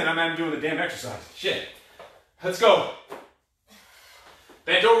babbling than I'm out of doing the damn exercise. Shit. Let's go.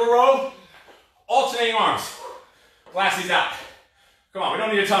 Bent over row. Alternating arms. Blast these out. Come on, we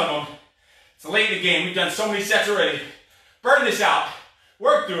don't need a ton of them. It's late in the game. We've done so many sets already. Burn this out.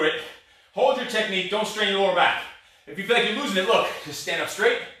 Work through it. Hold your technique. Don't strain your lower back. If you feel like you're losing it, look. Just stand up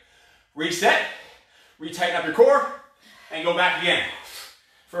straight. Reset. Retighten up your core. And go back again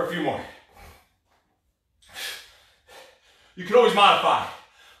for a few more. You can always modify.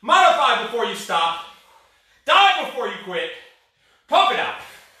 Modify before you stop. Die before you quit. Pump it out.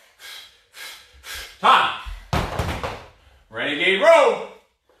 Time. Renegade row.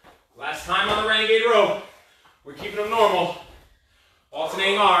 Last time on the renegade row. We're keeping them normal.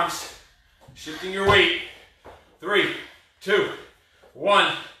 Alternating arms. Shifting your weight. 3, 2,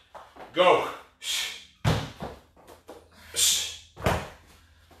 1. Go.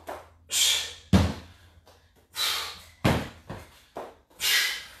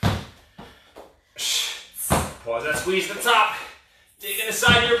 Pause that squeeze at the top. Dig in the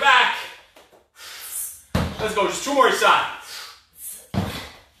side of your back. Let's go, just 2 more each side.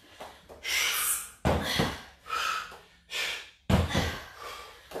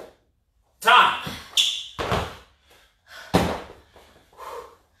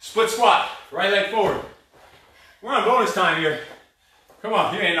 Split squat, right leg forward. We're on bonus time here. Come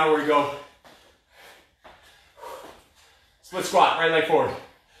on, you ain't know where to go. Split squat, right leg forward.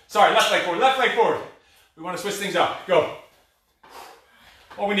 Sorry, left leg forward, left leg forward. We want to switch things up. Go.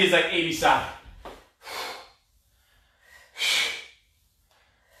 All we need is like 80 side.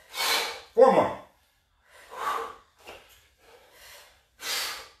 4 more.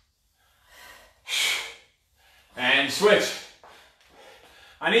 And switch.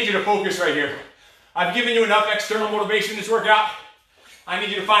 I need you to focus right here. I've given you enough external motivation in this workout. I need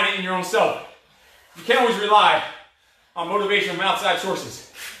you to find it in your own self. You can't always rely on motivation from outside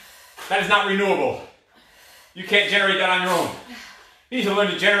sources. That is not renewable. You can't generate that on your own. You need to learn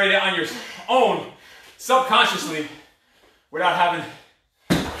to generate it on your own, subconsciously, without having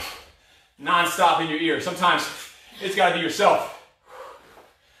non-stop in your ear. Sometimes it's got to be yourself.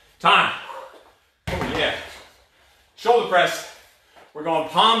 Time. Oh yeah. Shoulder press. We're going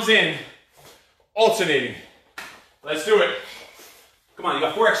palms in, alternating. Let's do it. Come on, you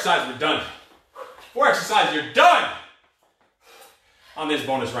got 4 exercises, we're done. 4 exercises, you're done on this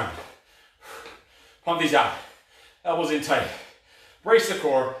bonus round. Pump these out. Elbows in tight. Brace the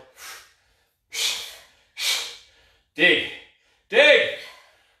core. Dig. Dig.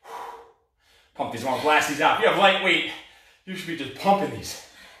 Pump these, I want to blast these out. If you have light weight, you should be just pumping these.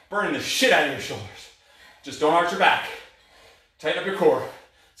 Burning the shit out of your shoulders. Just don't arch your back. Tighten up your core.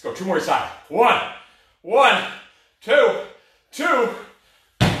 Let's go 2 more side. 1, 1, 2, 2.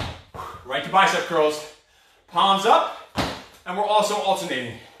 Right to bicep curls. Palms up. And we're also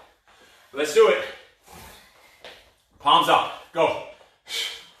alternating. Let's do it. Palms up. Go.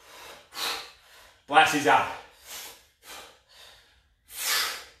 Blast these out.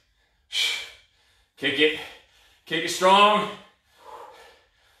 Kick it. Kick it strong.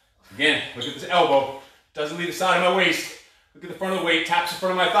 Again, look at this elbow. Doesn't leave the side of my waist. Look at the front of the weight. Taps the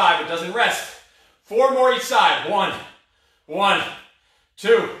front of my thigh, but doesn't rest. 4 more each side. 1, 1,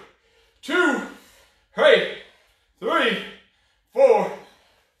 2, 2, 3, 3, 4,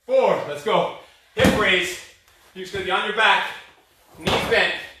 4. Let's go. Hip raise. You're just going to be on your back, knees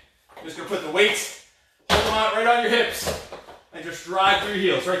bent. You're just going to put the weights, hold them out right on your hips, and just drive through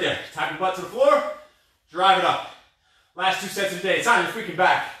your heels. Right there. Tap your butt to the floor. Drive it up. Last 2 sets of the day. It's on your freaking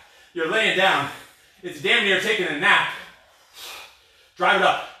back. You're laying down. It's damn near taking a nap. Drive it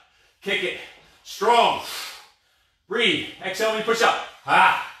up. Kick it. Strong. Breathe. Exhale when you push up.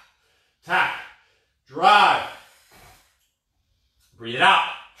 Ha. Tap. Drive. Breathe it out.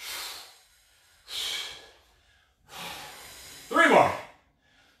 3 more.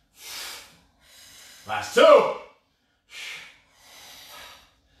 Last 2.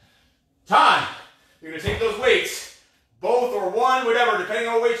 Time. You're going to take those weights, both or one, whatever, depending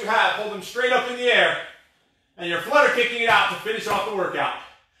on what weight you have, hold them straight up in the air, and you're flutter kicking it out to finish off the workout.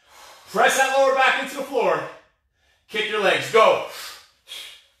 Press that lower back into the floor. Kick your legs. Go.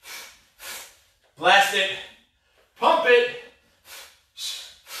 Blast it. Pump it.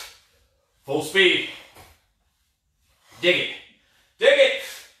 Full speed. Dig it. Dig it.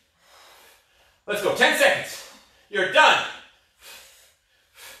 Let's go. 10 seconds. You're done.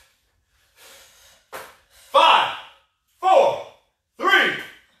 5, 4, 3,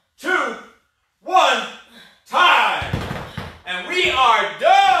 2, 1. Time. And we are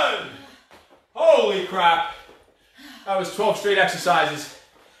done. Holy crap. That was 12 straight exercises.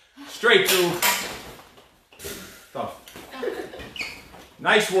 Straight through. Tough.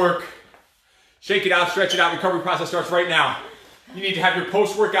 Nice work. Shake it out, stretch it out. Recovery process starts right now. You need to have your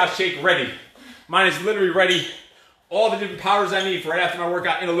post-workout shake ready. Mine is literally ready. All the different powders I need for right after my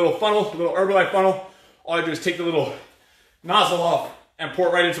workout in a little funnel, a little Herbalife funnel. All I do is take the little nozzle off and pour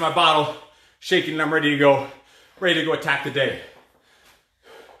it right into my bottle, shake it, and I'm ready to go attack the day.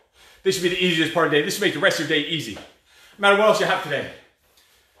 This should be the easiest part of the day. This should make the rest of your day easy. No matter what else you have today.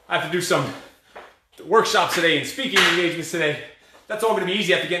 I have to do some workshops today and speaking engagements today. That's all going to be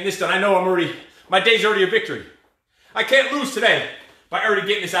easy after getting this done. I know my day's already a victory. I can't lose today by already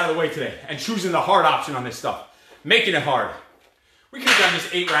getting this out of the way today and choosing the hard option on this stuff. Making it hard. We could have done this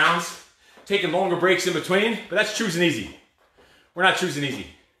 8 rounds, taking longer breaks in between, but that's choosing easy. We're not choosing easy.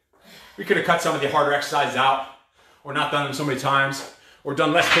 We could have cut some of the harder exercises out, or not done them so many times, or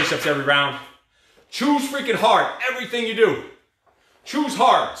done less push-ups every round. Choose freaking hard, everything you do. Choose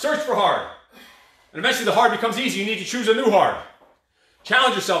hard, search for hard. And eventually the hard becomes easy, you need to choose a new hard.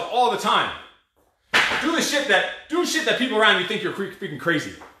 Challenge yourself all the time. Do shit that people around you think you're freaking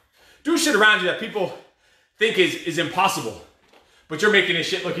crazy. Do shit around you that people think is impossible, but you're making this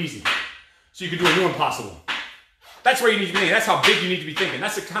shit look easy. So you can do a new impossible. That's where you need to be thinking. That's how big you need to be thinking.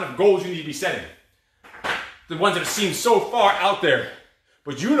 That's the kind of goals you need to be setting. The ones that seem so far out there,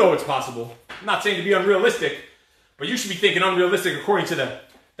 but you know it's possible. I'm not saying to be unrealistic, but you should be thinking unrealistic according to the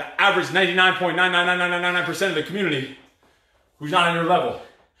average 99.99999% of the community who's not on your level.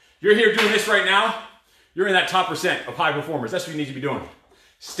 You're here doing this right now, you're in that top percent of high performers. That's what you need to be doing.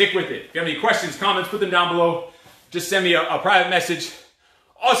 Stick with it. If you have any questions, comments, put them down below. Just send me a private message.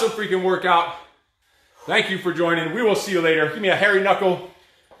 Awesome freaking workout. Thank you for joining. We will see you later. Give me a hairy knuckle.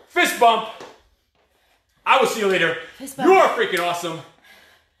 Fist bump. I will see you later. You are freaking awesome.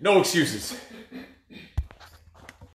 No excuses.